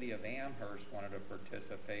the City of Amherst wanted to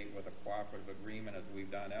participate with a cooperative agreement as we've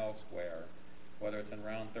done elsewhere, whether it's in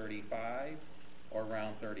round 35 or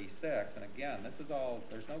round 36. And again, this is all,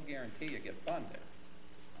 there's no guarantee you get funded.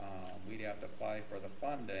 We'd have to apply for the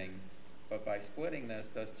funding, but by splitting this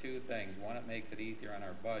does 2 things. One, it makes it easier on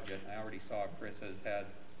our budget. I already saw Chris's head,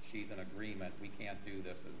 she's in agreement. We can't do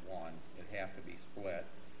this as one. It'd have to be split.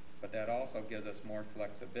 But that also gives us more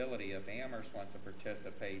flexibility if Amherst wants to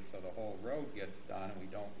participate so the whole road gets done and we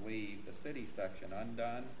don't leave the city section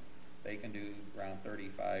undone. They can do round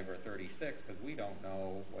 35 or 36 because we don't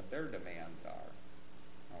know what their demands are.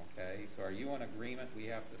 Okay, so are you in agreement we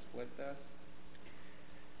have to split this?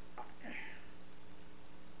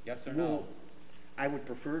 Yes or no? Well, I would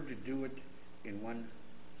prefer to do it in one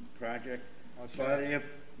project, Oh, sure. but if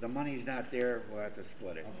the money's not there, we'll have to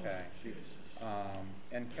split it. Okay.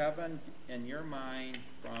 And Kevin, in your mind,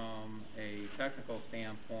 from a technical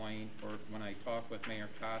standpoint, or when I talk with Mayor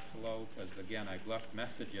Costello, because again, I've left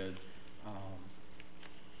messages,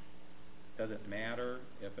 does it matter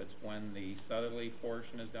if it's when the southerly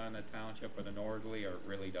portion is done in the township or the northerly, or it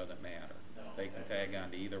really doesn't matter? No, They can tag on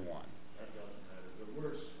to either one. That doesn't matter. The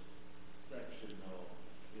worst section, though,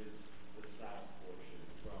 is the south portion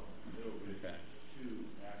from Middle Ridge Okay. to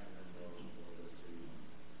Ackerman Road or the city.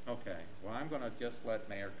 Okay, well, I'm going to just let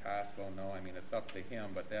Mayor Costello know. I mean, it's up to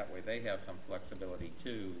him, but that way they have some flexibility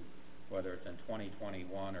too, whether it's in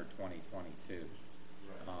 2021 or 2022.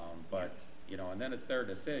 Right. But, you know, and then it's their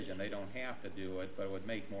decision. They don't have to do it, but it would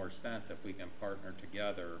make more sense if we can partner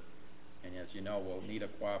together. And as you know, we'll need a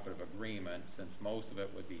cooperative agreement, since most of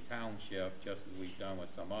it would be township, just as we've done with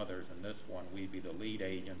some others. And this one, we'd be the lead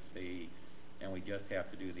agency, and we just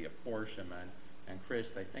have to do the apportionment. And Chris,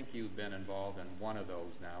 I think you've been involved in one of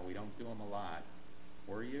those now. We don't do them a lot.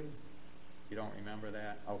 Were you? You don't remember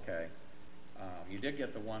that? Okay. You did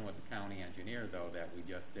get the one with the county engineer, though, that we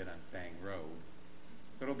just did on Fang Road.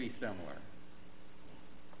 So it'll be similar.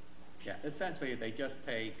 Yeah, essentially, they just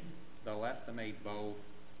take, they'll estimate both,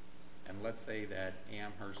 and let's say that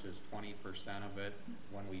Amherst is 20% of it.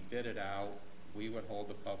 When we bid it out, we would hold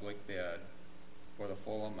the public bid for the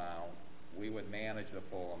full amount. We would manage the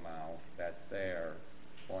full amount that's there.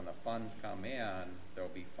 When the funds come in, there'll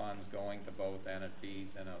be funds going to both entities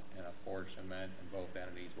in apportionment, and both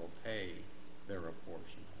entities will pay their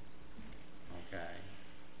apportionment. Okay?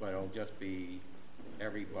 But it'll just be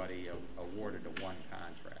everybody awarded to one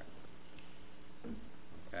contract.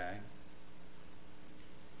 Okay?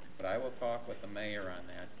 But I will talk with the mayor on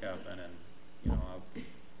that, Kevin, and, you know, I'll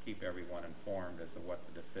keep everyone informed as to what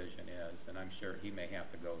the decision is, and I'm sure he may have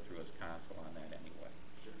to go through his counsel on that anyway.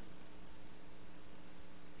 Sure.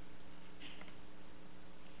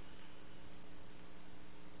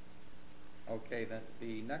 Okay, then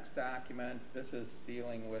the next document, this is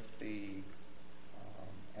dealing with the,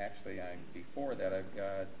 actually, before that I've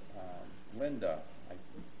got Linda.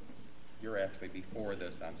 You're actually before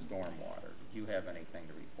this on stormwater. Do you have anything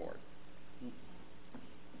to report?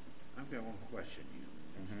 I've got one question.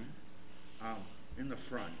 In the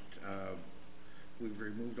front, we've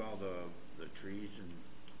removed all the trees and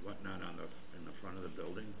whatnot in the front of the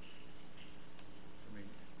building. I mean,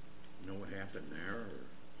 you know what happened there? Or?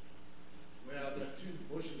 Well, the two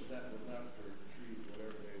bushes that were left, or trees,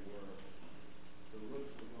 whatever they were, the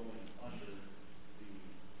roots were going under the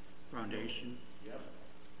Foundation? Yep.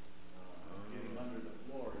 Getting under the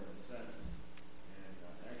floor in a sense. And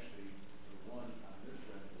actually, the one on this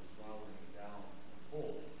end was following down a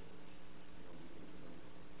pole, you know, because of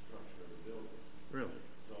the structure of the building. Really?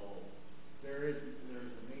 So there's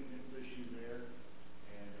a maintenance issue there,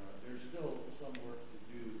 and there's still some work to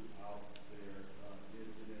do out there.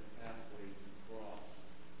 Is in a pathway to cross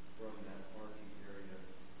from that parking area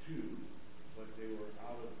to, but they were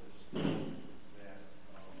out of the stone that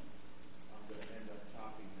I'm going to end up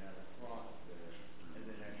topping that across there, and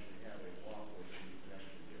then actually have a walkway so you can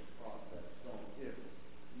actually get across that stone if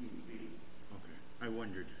need be. Okay. I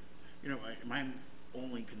wondered. You know, my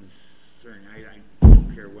only concern, I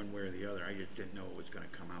don't care one way or the other. I just didn't know what was going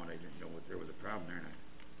to come out. I didn't know if there was a problem there, and I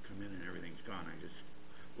come in and everything's gone. I just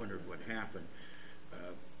wondered what happened.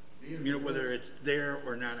 You know, whether it's there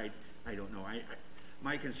or not, I don't know.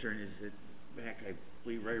 My concern is that back, I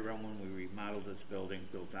believe right around when we remodeled this building,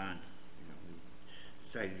 built on, you know, we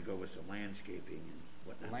decided to go with some landscaping and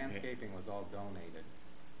whatnot. The landscaping was all donated.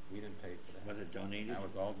 We didn't pay for that. Was it donated? That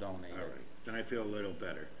was all donated. All right. Then I feel a little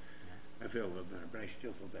better. Yeah. I feel a little better, but I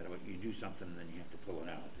still feel better when you do something and then you have to pull it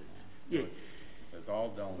out. Yeah. It was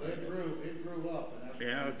all donated. It grew up. And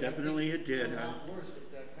yeah, definitely it did. It's a lot worse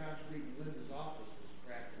if that concrete in Linda's office was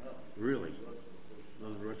cracking up. Really?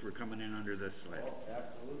 Those roots were coming in under this slab. Oh,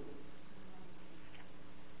 absolutely.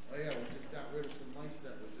 Oh yeah, we just got rid of some mice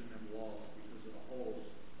that was in them walls because of the holes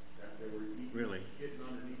that they were eating, really? Getting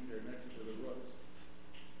underneath there next to the roots.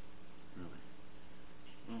 Really?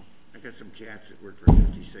 Well, I got some cats that work for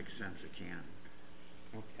 56 cents a can.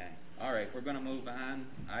 Okay. All right, we're going to move on.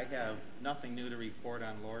 I have nothing new to report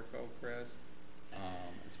on Lorco, Chris.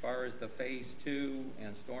 As far as the Phase 2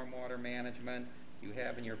 and stormwater management, you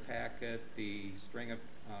have in your packet the string of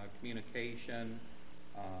communication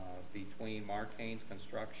between Mark Haynes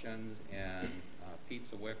Constructions and Pete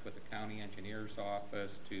Sawick with the county engineer's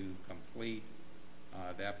office to complete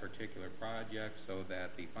that particular project so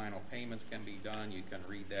that the final payments can be done. You can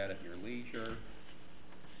read that at your leisure.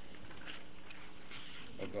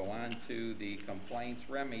 We'll go on to the complaints.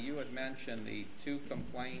 Remy, you had mentioned the two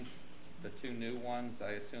complaints, the two new ones.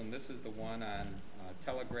 I assume this is the one on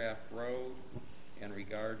Telegraph Road in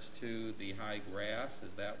regards to the high grass.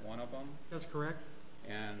 Is that one of them? That's correct.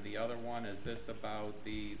 And the other one, is this about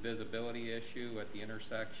the visibility issue at the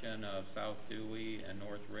intersection of South Dewey and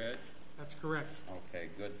North Ridge? That's correct. Okay,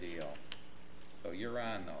 good deal. So you're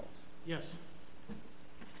on those. Yes.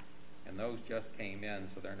 And those just came in,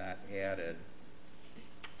 so they're not added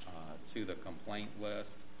to the complaint list.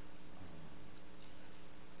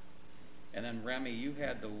 And then Remy, you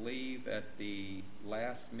had to leave at the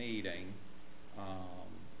last meeting,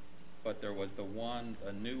 but there was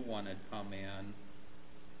a new one had come in.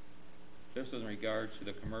 This is in regards to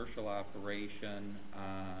the commercial operation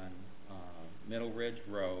on Middle Ridge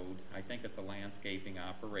Road. I think it's a landscaping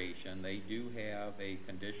operation. They do have a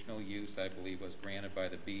conditional use, I believe, was granted by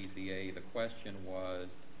the BZA. The question was,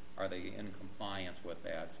 are they in compliance with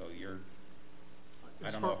that? So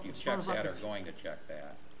I don't know if you checked that or going to check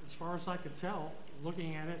that. as far as I could tell,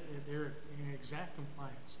 looking at it, they're in exact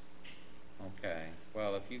compliance. Okay,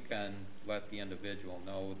 well, if you can let the individual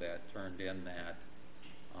know that turned in that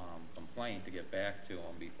complaint to get back to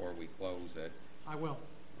them before we close it. I will.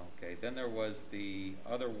 Okay, then there was the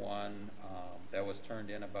other one that was turned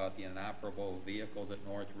in about the inoperable vehicles at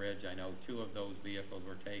North Ridge. I know 2 of those vehicles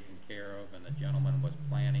were taken care of, and the gentleman was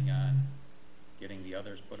planning on getting the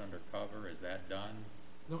others put under cover. Is that done?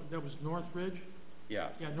 No, that was North Ridge?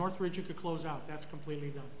 Yes. Yeah, North Ridge you could close out. That's completely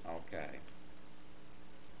done. Okay.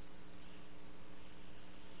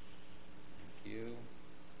 Thank you.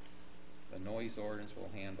 The noise ordinance we'll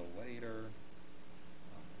handle later.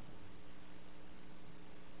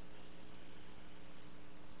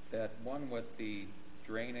 That one with the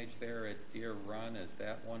drainage there at Deer Run, is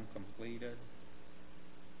that one completed?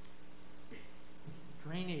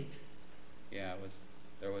 Drainage. Yeah,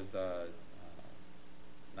 there was a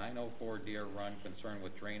 904 Deer Run concerned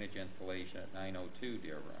with drainage installation at 902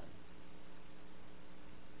 Deer Run.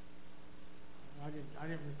 I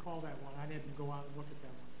didn't recall that one. I didn't go out and look at that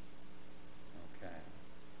one. Okay.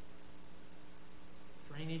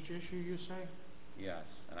 Drainage issue, you say? Yes,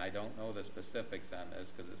 and I don't know the specifics on this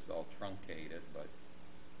because it's all truncated, but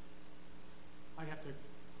I'd have to.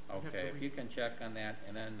 okay, if you can check on that,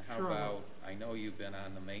 and then how Sure. about, I know you've been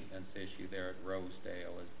on the maintenance issue there at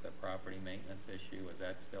Rosedale. Is the property maintenance issue, is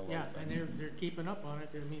that still Yeah, open? and they're keeping up on it.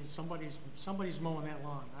 I mean, somebody's mowing that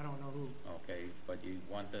lawn. I don't know who. Okay, but you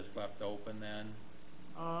want this left open then?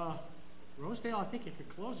 Rosedale, I think you could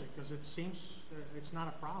close it because it seems it's not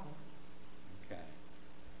a problem. Okay.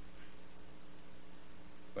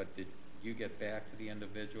 But did you get back to the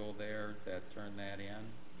individual there that turned that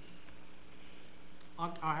in?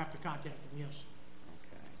 I'll have to contact them, yes.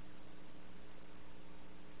 Okay.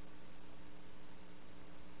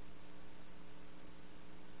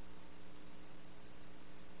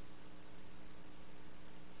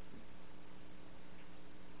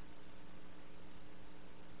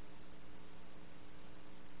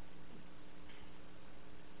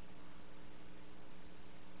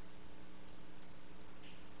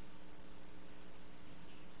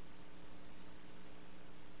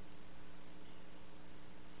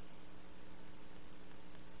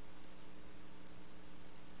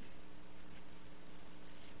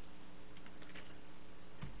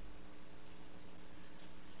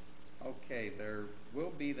 Okay, there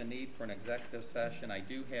will be the need for an executive session. I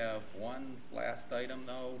do have one last item,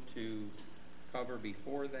 though, to cover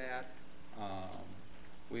before that.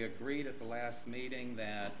 We agreed at the last meeting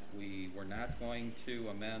that we were not going to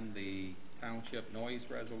amend the township noise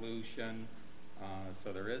resolution.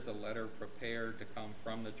 So there is a letter prepared to come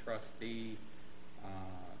from the trustee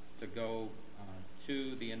to go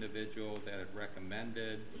to the individual that had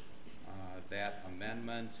recommended that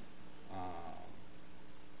amendment.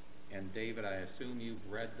 And David, I assume you've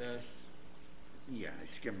read this? Yeah, I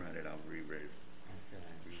skim read it, I'll reread it. Okay.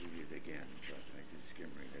 Reread it again, but I just skim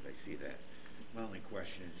read it, I see that. My only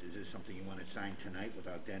question is this something you want to sign tonight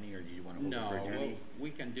without Denny, or do you want to hold it for Denny? No,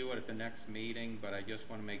 we can do it at the next meeting, but I just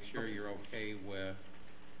want to make sure you're okay with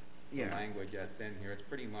the language that's in here. It's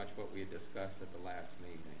pretty much what we had discussed at the last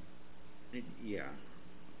meeting. Yeah.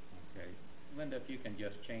 Okay. Linda, if you can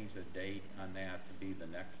just change the date on that to be the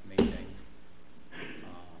next meeting.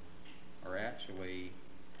 Or actually,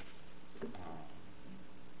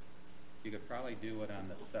 you could probably do it on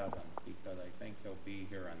the 7th, because I think he'll be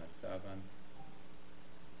here on the 7th.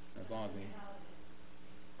 As long as we,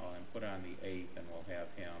 and put it on the 8th, and we'll have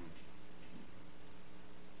him.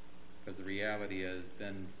 Because the reality is,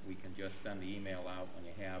 then we can just send the email out when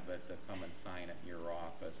you have it to come and sign it in your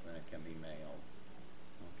office, and it can be mailed.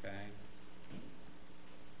 Okay?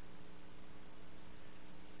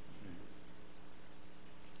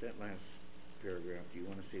 That last paragraph, do you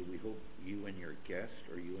want to say, we hope you and your guest,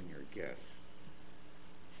 or you and your guests?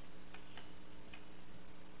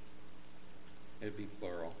 It'd be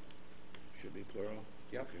plural. Should be plural?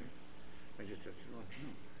 Yep. Okay. I just have to know.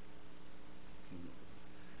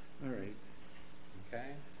 All right.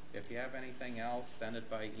 Okay? If you have anything else, send it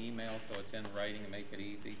by email so it's in writing and make it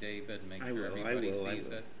easy, David, and make sure everybody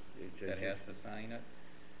sees it that has to sign it.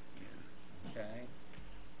 Yeah. Okay?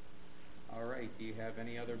 All right, do you have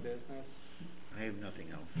any other business? I have nothing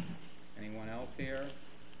else. Anyone else here?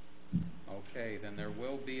 Okay, then there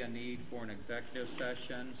will be a need for an executive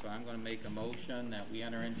session, so I'm going to make a motion that we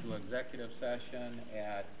enter into executive session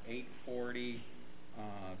at 8:40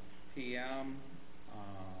 p.m.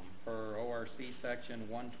 Per ORC section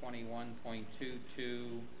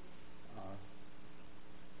 121.22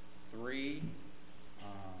 3.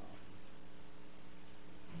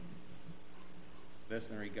 This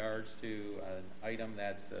in regards to an item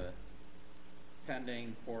that's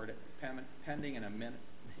pending an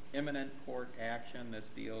imminent court action. This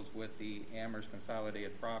deals with the Amherst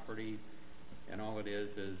Consolidated Property, and all it is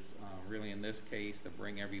really in this case to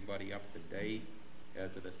bring everybody up to date as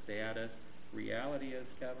to the status. Reality is,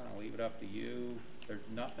 Kevin, I'll leave it up to you.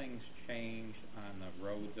 Nothing's changed on the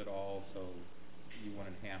roads at all, so you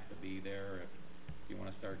wouldn't have to be there if you want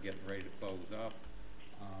to start getting ready to close up.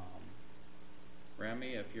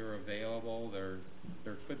 Remy, if you're available, there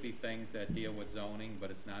could be things that deal with zoning,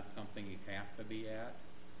 but it's not something you have to be at.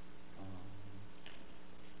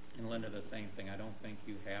 And Linda, the same thing. I don't think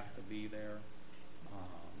you have to be there.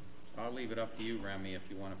 I'll leave it up to you, Remy. If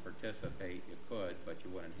you want to participate, you could, but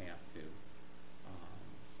you wouldn't have to.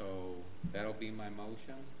 So that'll be my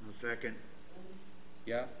motion. A second.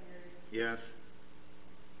 Yes? Yes.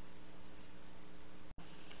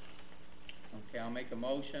 Okay, I'll make a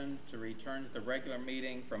motion to return to the regular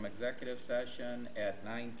meeting from executive session at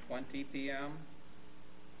 9:20 p.m.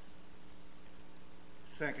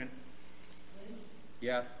 Second.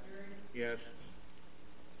 Yes? Yes.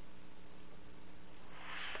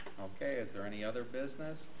 Okay, is there any other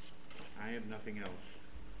business? I have nothing else.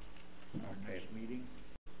 Our next meeting?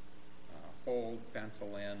 Hold,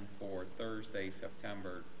 pencil in for Thursday,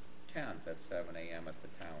 September 10th at 7 a.m. at the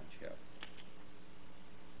township.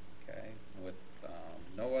 Okay, with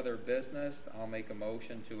no other business, I'll make a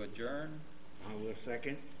motion to adjourn. I will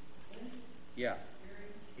second. Yes.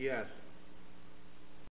 Yes.